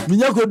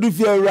minya kodu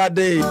fie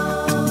Erade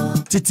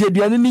tete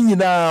aduane ni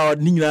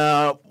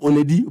nyina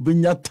oledi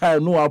obenya time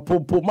no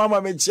apopo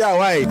mama me chia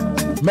why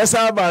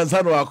mesa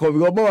bansa no akọ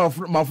bi obo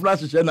ma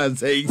flash hye na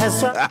nsei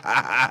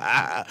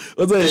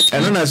ozo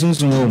eno na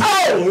sunsun o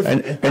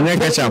enya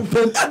ketchup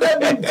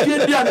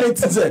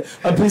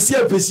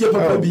apesi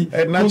papa bi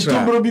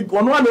kontombro bi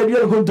ono na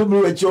dia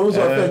kontombro echi o so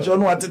fe echi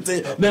ono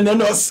atete ne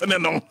no sene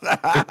no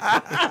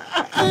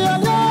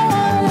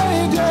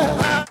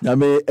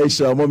nyame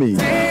esha momi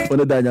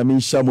ono da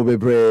nyame sha mo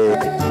bebre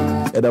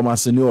eda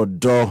maseni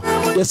odo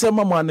yese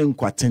mama ne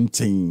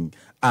nkwatenten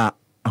a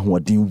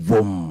ahoden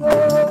wom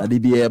ade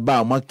bi e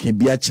ba maka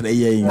bi a kire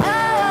yen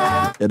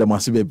eda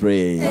mase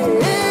bebre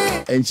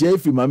enche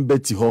efi man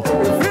beti ho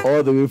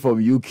all the way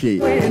from UK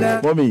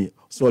mommy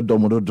so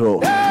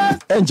domododo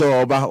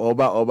enjo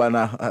oba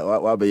na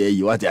wa be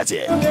yi what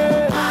ate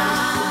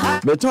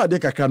meto ade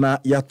kakra na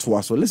ya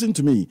toa so listen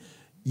to me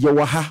ye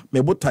wa ha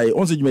me botai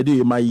onse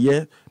dwumade ma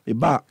ye me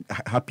ba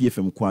Happy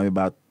FM kwa me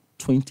ba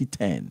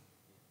 2010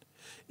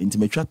 into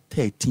me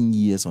 13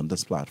 years on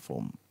this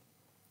platform.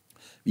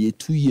 Me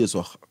 2 years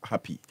of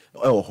Happy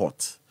or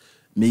Hot.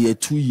 Me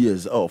 2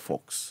 years of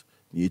Fox.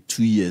 Me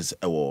 2 years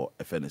or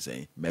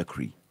FNSA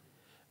Mercury.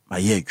 My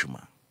year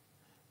juma.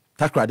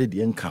 Takra did the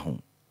enka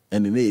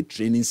and in a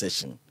training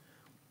session.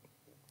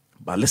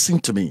 But listen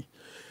to me.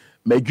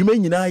 Me juma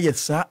nyina yes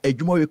sir, e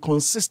juma we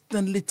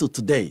consistently till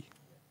today.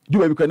 Do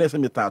we can say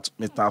me ta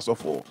so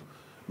for.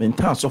 Me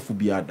ta so for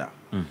biada.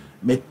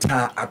 Me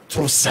ta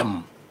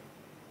atrosem.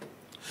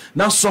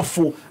 Na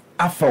sofo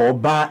afa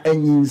oba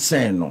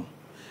anyinsen no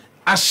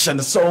ahye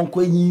ne so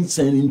onko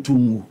anyinsen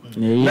ntumu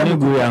na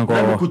go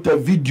yanko kuta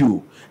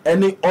video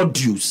any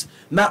audios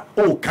na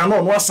o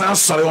canon no san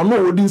sore ono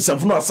wodi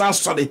nsafo no san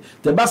sore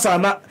te basa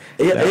na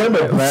e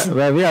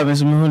ba bi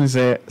amesu mu ni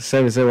say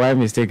why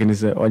mistake ni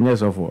say onye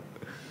sofo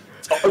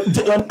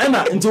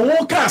ena nti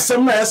wo ka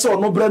asem na yese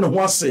ono bre ne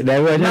ho ase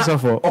da we onye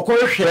sofo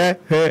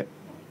okohwe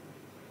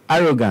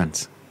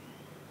arrogant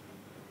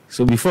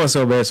so before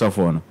so be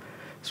sofo no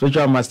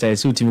spiritual master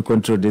is to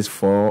control these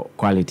 4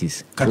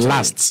 qualities.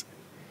 Lust,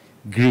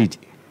 greed,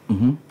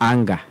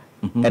 anger,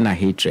 and a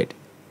hatred.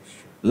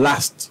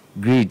 Lust,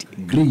 greed,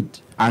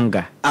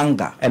 anger,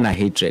 and a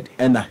hatred.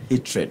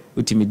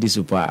 Ultimate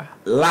disupa.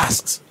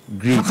 Lust,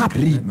 greed,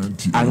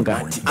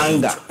 anger,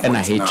 and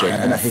a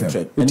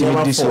hatred.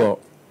 Ultimate disu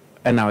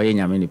and our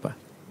yenya.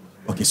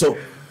 Okay, so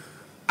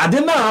I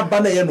didn't know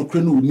about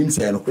the no means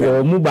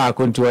no. Move back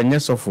onto a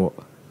nesofo.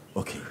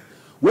 Okay.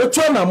 We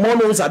try na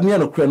monos at near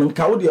no kren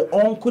nka wo de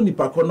onko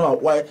nipa ko no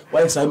why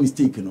is a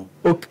mistake no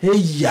okay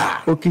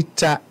ya okay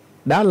cha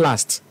that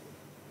last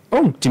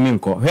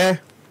timinko he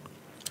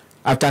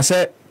after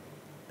say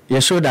you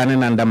show that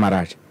in under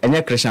Maharaja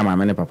enye Krishna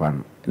mama ne papa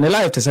no ne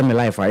life to say me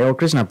life ya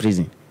Krishna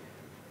prison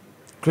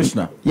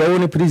ya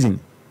woni prison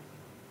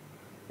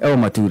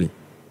mature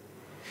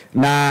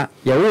na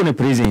ya woni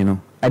prison no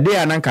ade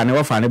ananka ne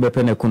wafa ne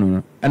bepe ne kunu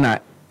no na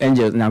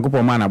angel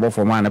nyankopon ma na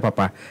bofo ma ne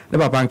papa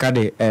nka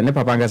de ne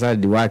papa ngasa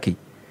diwaki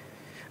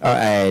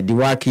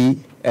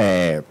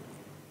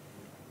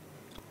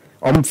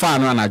omfa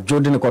no na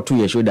jode ne koto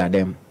ye shoda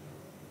dem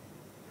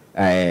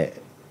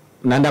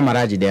nanda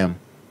Maharaja dem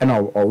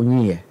na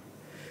onyiye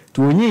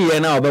to onyiye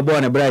na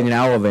obebo ne bra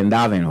nyina wo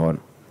vendaven ho no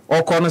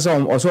okọ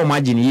no so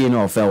imagine ye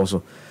no ofel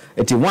so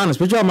eti one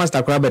spiritual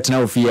master kra betina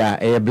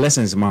ofia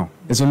blessings ma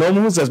so no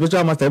mu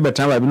spiritual master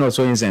betina ba bi no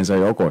so incense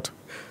yo court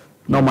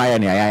no my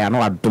any aya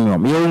no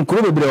adom me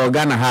nkuru bebre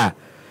organa ha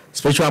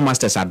spiritual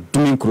masters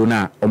adom nkuru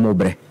na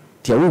omobre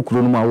ti awu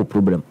nkuru no ma wo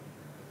problem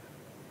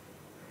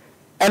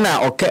ena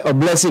o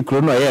bless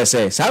nkuru no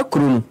yes sa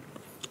nkuru no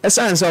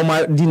esanse o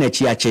ma di na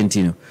chi a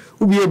chenti no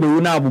ubi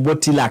ebewu na abobɔ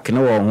tilak ne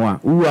wo ho a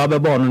uwu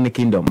abɛbɔ no ne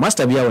kingdom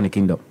master bia wo ne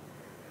kingdom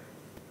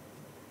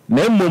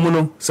na mmom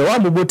no se wa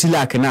abobɔ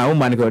tilak na wo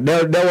man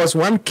there was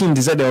one king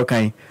that said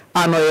okay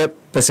anoye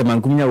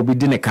pesemankumnya obi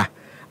di ne ka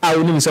I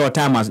will say what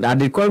time as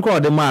the conquer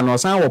the man or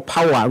some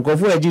power go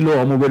for a jilo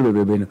or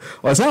mobile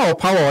or some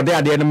power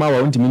there the animal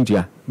won't mean to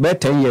you.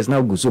 But 10 years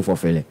now go so for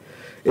failure.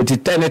 It is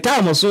 10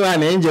 time or so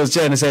an angel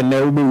chair said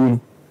no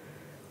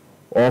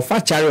or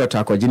fat chariot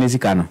or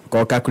genesicano.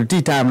 Call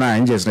calculate time now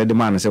angels let the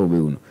man say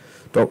we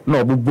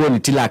no bone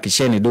tilak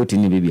shiny dot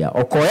in Libya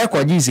or call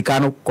echo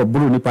gisicano or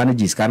bruni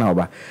panagis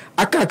canoba.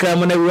 I can't cram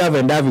when we have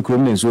and David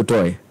Crumlin so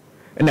toy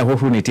and a whole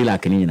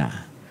tilak in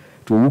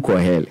to wook or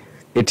hell.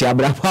 It's a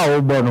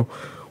brapa bono.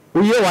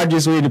 God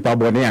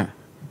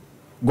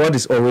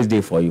is always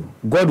there for you.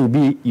 God will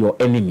be your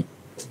enemy.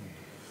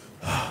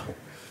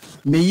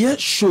 May you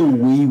show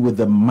we with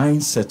the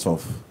mindset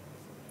of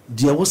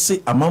dear was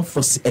say a man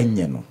for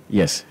no.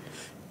 Yes.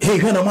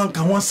 Hey, when a man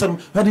can want some,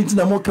 I didn't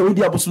know more carry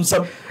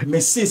some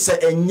may say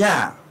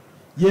enya.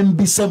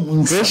 Yembisa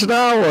Munsa. Krishna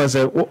was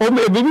a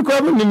baby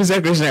crab, name is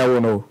a Krishna. I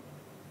won't know.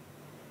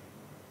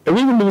 A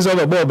woman was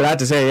over Bob, but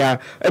to say, yeah,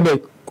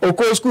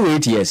 Oko school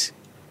 8 years.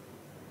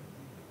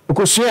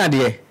 Oko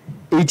Suya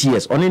 8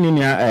 years, only in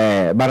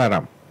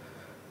Bararam.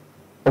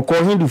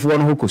 Oko Hindu for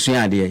one who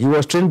Suya, he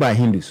was trained by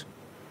Hindus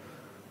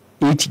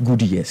 8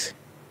 good years.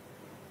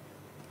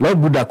 Lord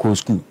Buddha co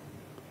school.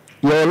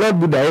 Your Lord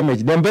Buddha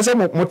image. Then person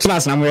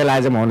Motinas and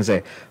realize them on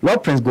say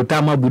Lord Prince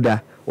Gautama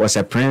Buddha was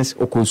a prince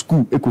oko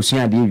school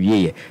ekusia de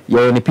wie.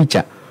 You're in a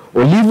picture.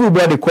 Olive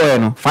body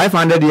coin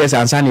 500 years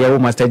and son your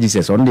Master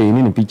Jesus on the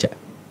in the picture.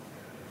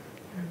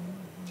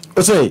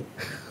 Say,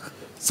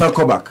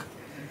 circle back.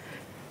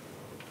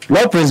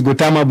 Lord Prince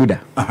Gautama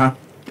Buddha.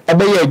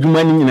 Abeye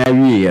adwumani na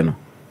wie no.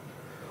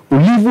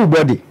 Olive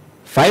body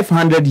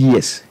 500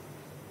 years.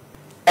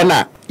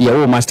 Ella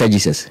your Master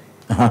Jesus.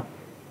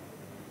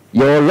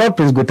 Your Lord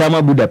Prince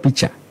Gautama Buddha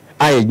picture.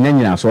 I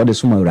nyanya so de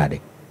suma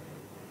urade.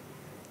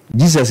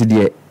 Jesus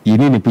de you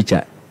need a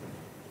picture.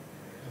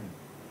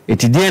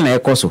 It is na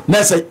ekoso.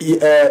 Na say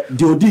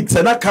the audit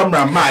say na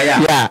camera maya.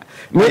 Yeah.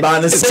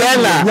 Ba na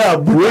say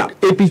Buddha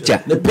a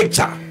picture. The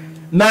picture.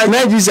 Na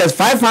Jesus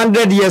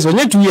 500 years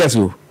only 2 years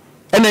o.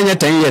 And then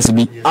 10 years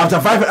be. After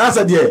 5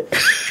 answer there.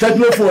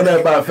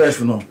 Technophone na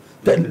first no.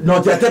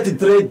 Not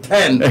 33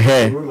 10.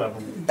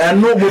 And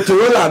no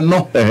Motorola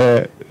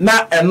no.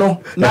 Na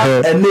eno na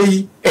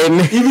enei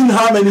even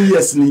how many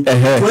years ni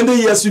 20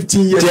 years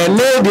 15 years they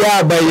know they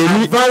are by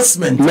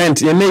advancement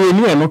meant you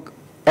know eno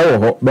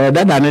oh but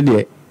that na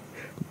dey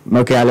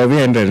no ke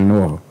 1100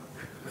 no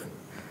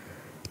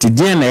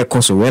today na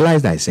ekoso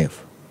realize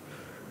thyself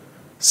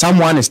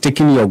someone is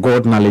taking your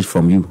god knowledge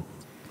from you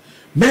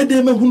me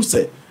dem hu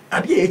say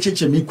ade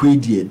echeche me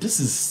kwedie this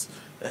is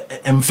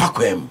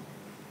emfakwem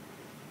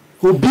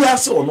obia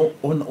se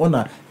on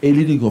a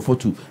leading go for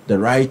to the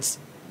right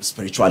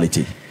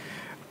spirituality.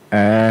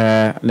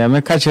 Na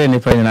me catch any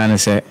pen and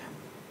say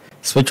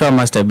spiritual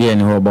master be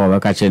any ho ba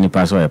catch any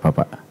pass or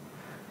papa.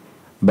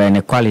 By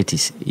any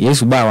qualities.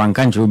 Yes ba wan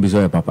kan chu bi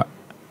so papa.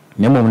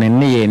 Ne mom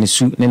ne ye ne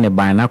su ne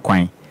ban na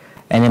kwan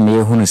ene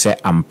me hu say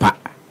ampa.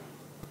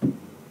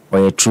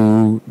 Or a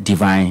true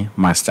divine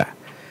master.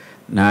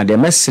 Now the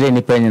message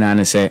any pen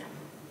and say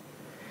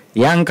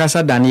yan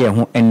kasa dan ye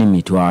ho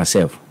enemy to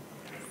ourselves.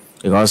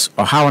 Because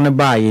how on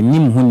ba ye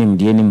nim hu nim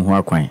de nim ho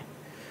akwan.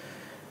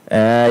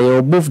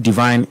 You're both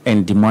divine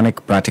and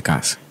demonic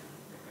practicals.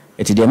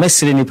 It is the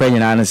message in the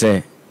and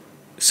say,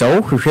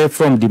 so who hear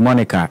from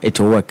demonica, it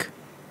will work.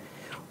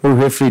 Who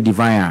hear free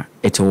divine,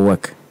 it will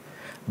work.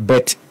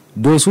 But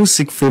those who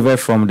seek favor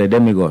from the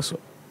demigods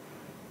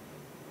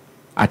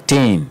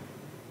attain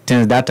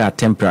things that are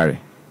temporary.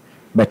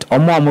 But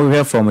omo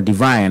hear from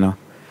divine,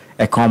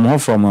 a come home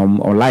from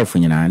life,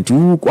 and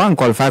to one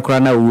qualify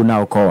crana who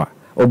now call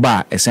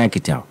oba a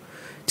sankitao.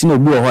 Tino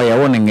bu ho ya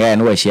won nga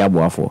na wa hia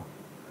boafo.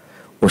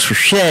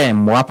 Osuhwe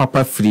mo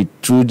papa free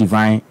true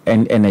divine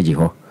and energy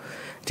ho.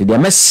 Ti de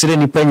mesere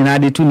ni pa nyina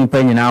de tu ni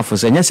pa nyina afo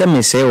se nyese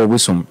mese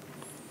obusom.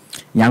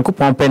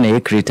 Nyankopon pe na e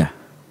creator.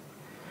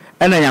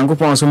 Ena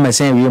Nyankopon so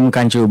mese wiem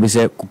kanche obi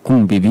se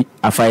kukum bibi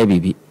afaye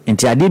bibi.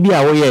 Enti ade bi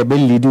a wo ye be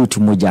lead to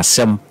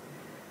mojasem.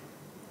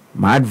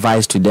 My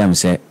advice to them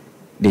say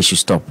they should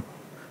stop,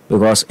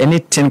 because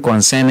anything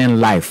concerning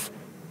life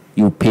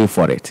you pay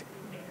for it.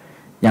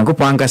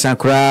 Nyankopon kasa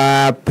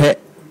kura pe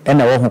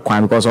ena wo ho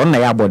kwan because on na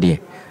ya body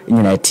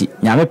nyina ti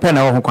nyame pe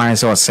na wo ho kwan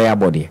se o say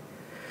body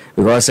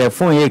because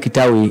phone ye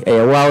kitawi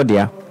e wa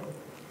dia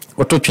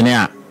ototwene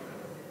a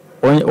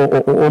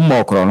o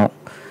mokro no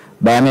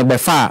ba me be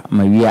fa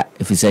mawia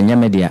efise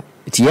nyame dia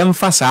ti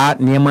yemfa saa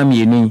niema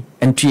mienu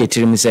entu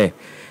yetirim se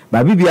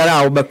ba bibiara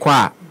a wo be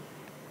kwa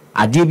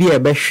ade bi e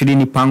be hwere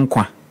ni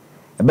pankwa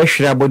e be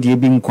hwere abode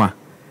bi nkwa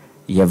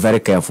you're very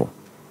careful.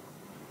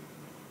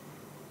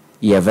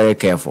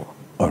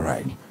 All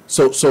right.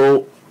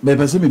 So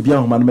maybe say me be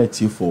on man met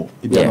for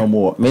no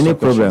more many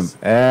problem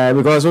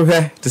because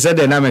okay to say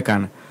the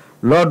American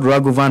Lord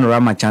Raghuvan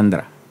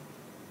Ramachandra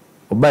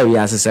oba we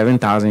as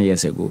 7,000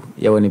 years ago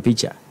you in a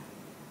picture.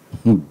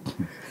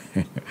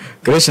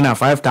 Krishna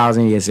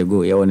 5,000 years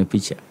ago you in a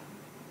picture.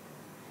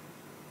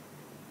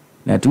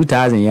 Now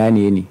 2,000 years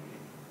ni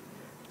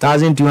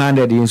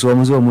 1,200 in so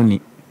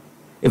money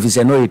if it's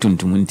a no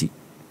tuntumunti.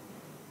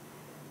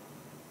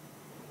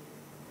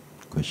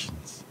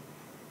 Questions.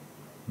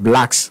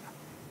 Blacks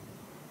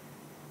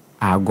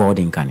are God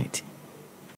incarnate.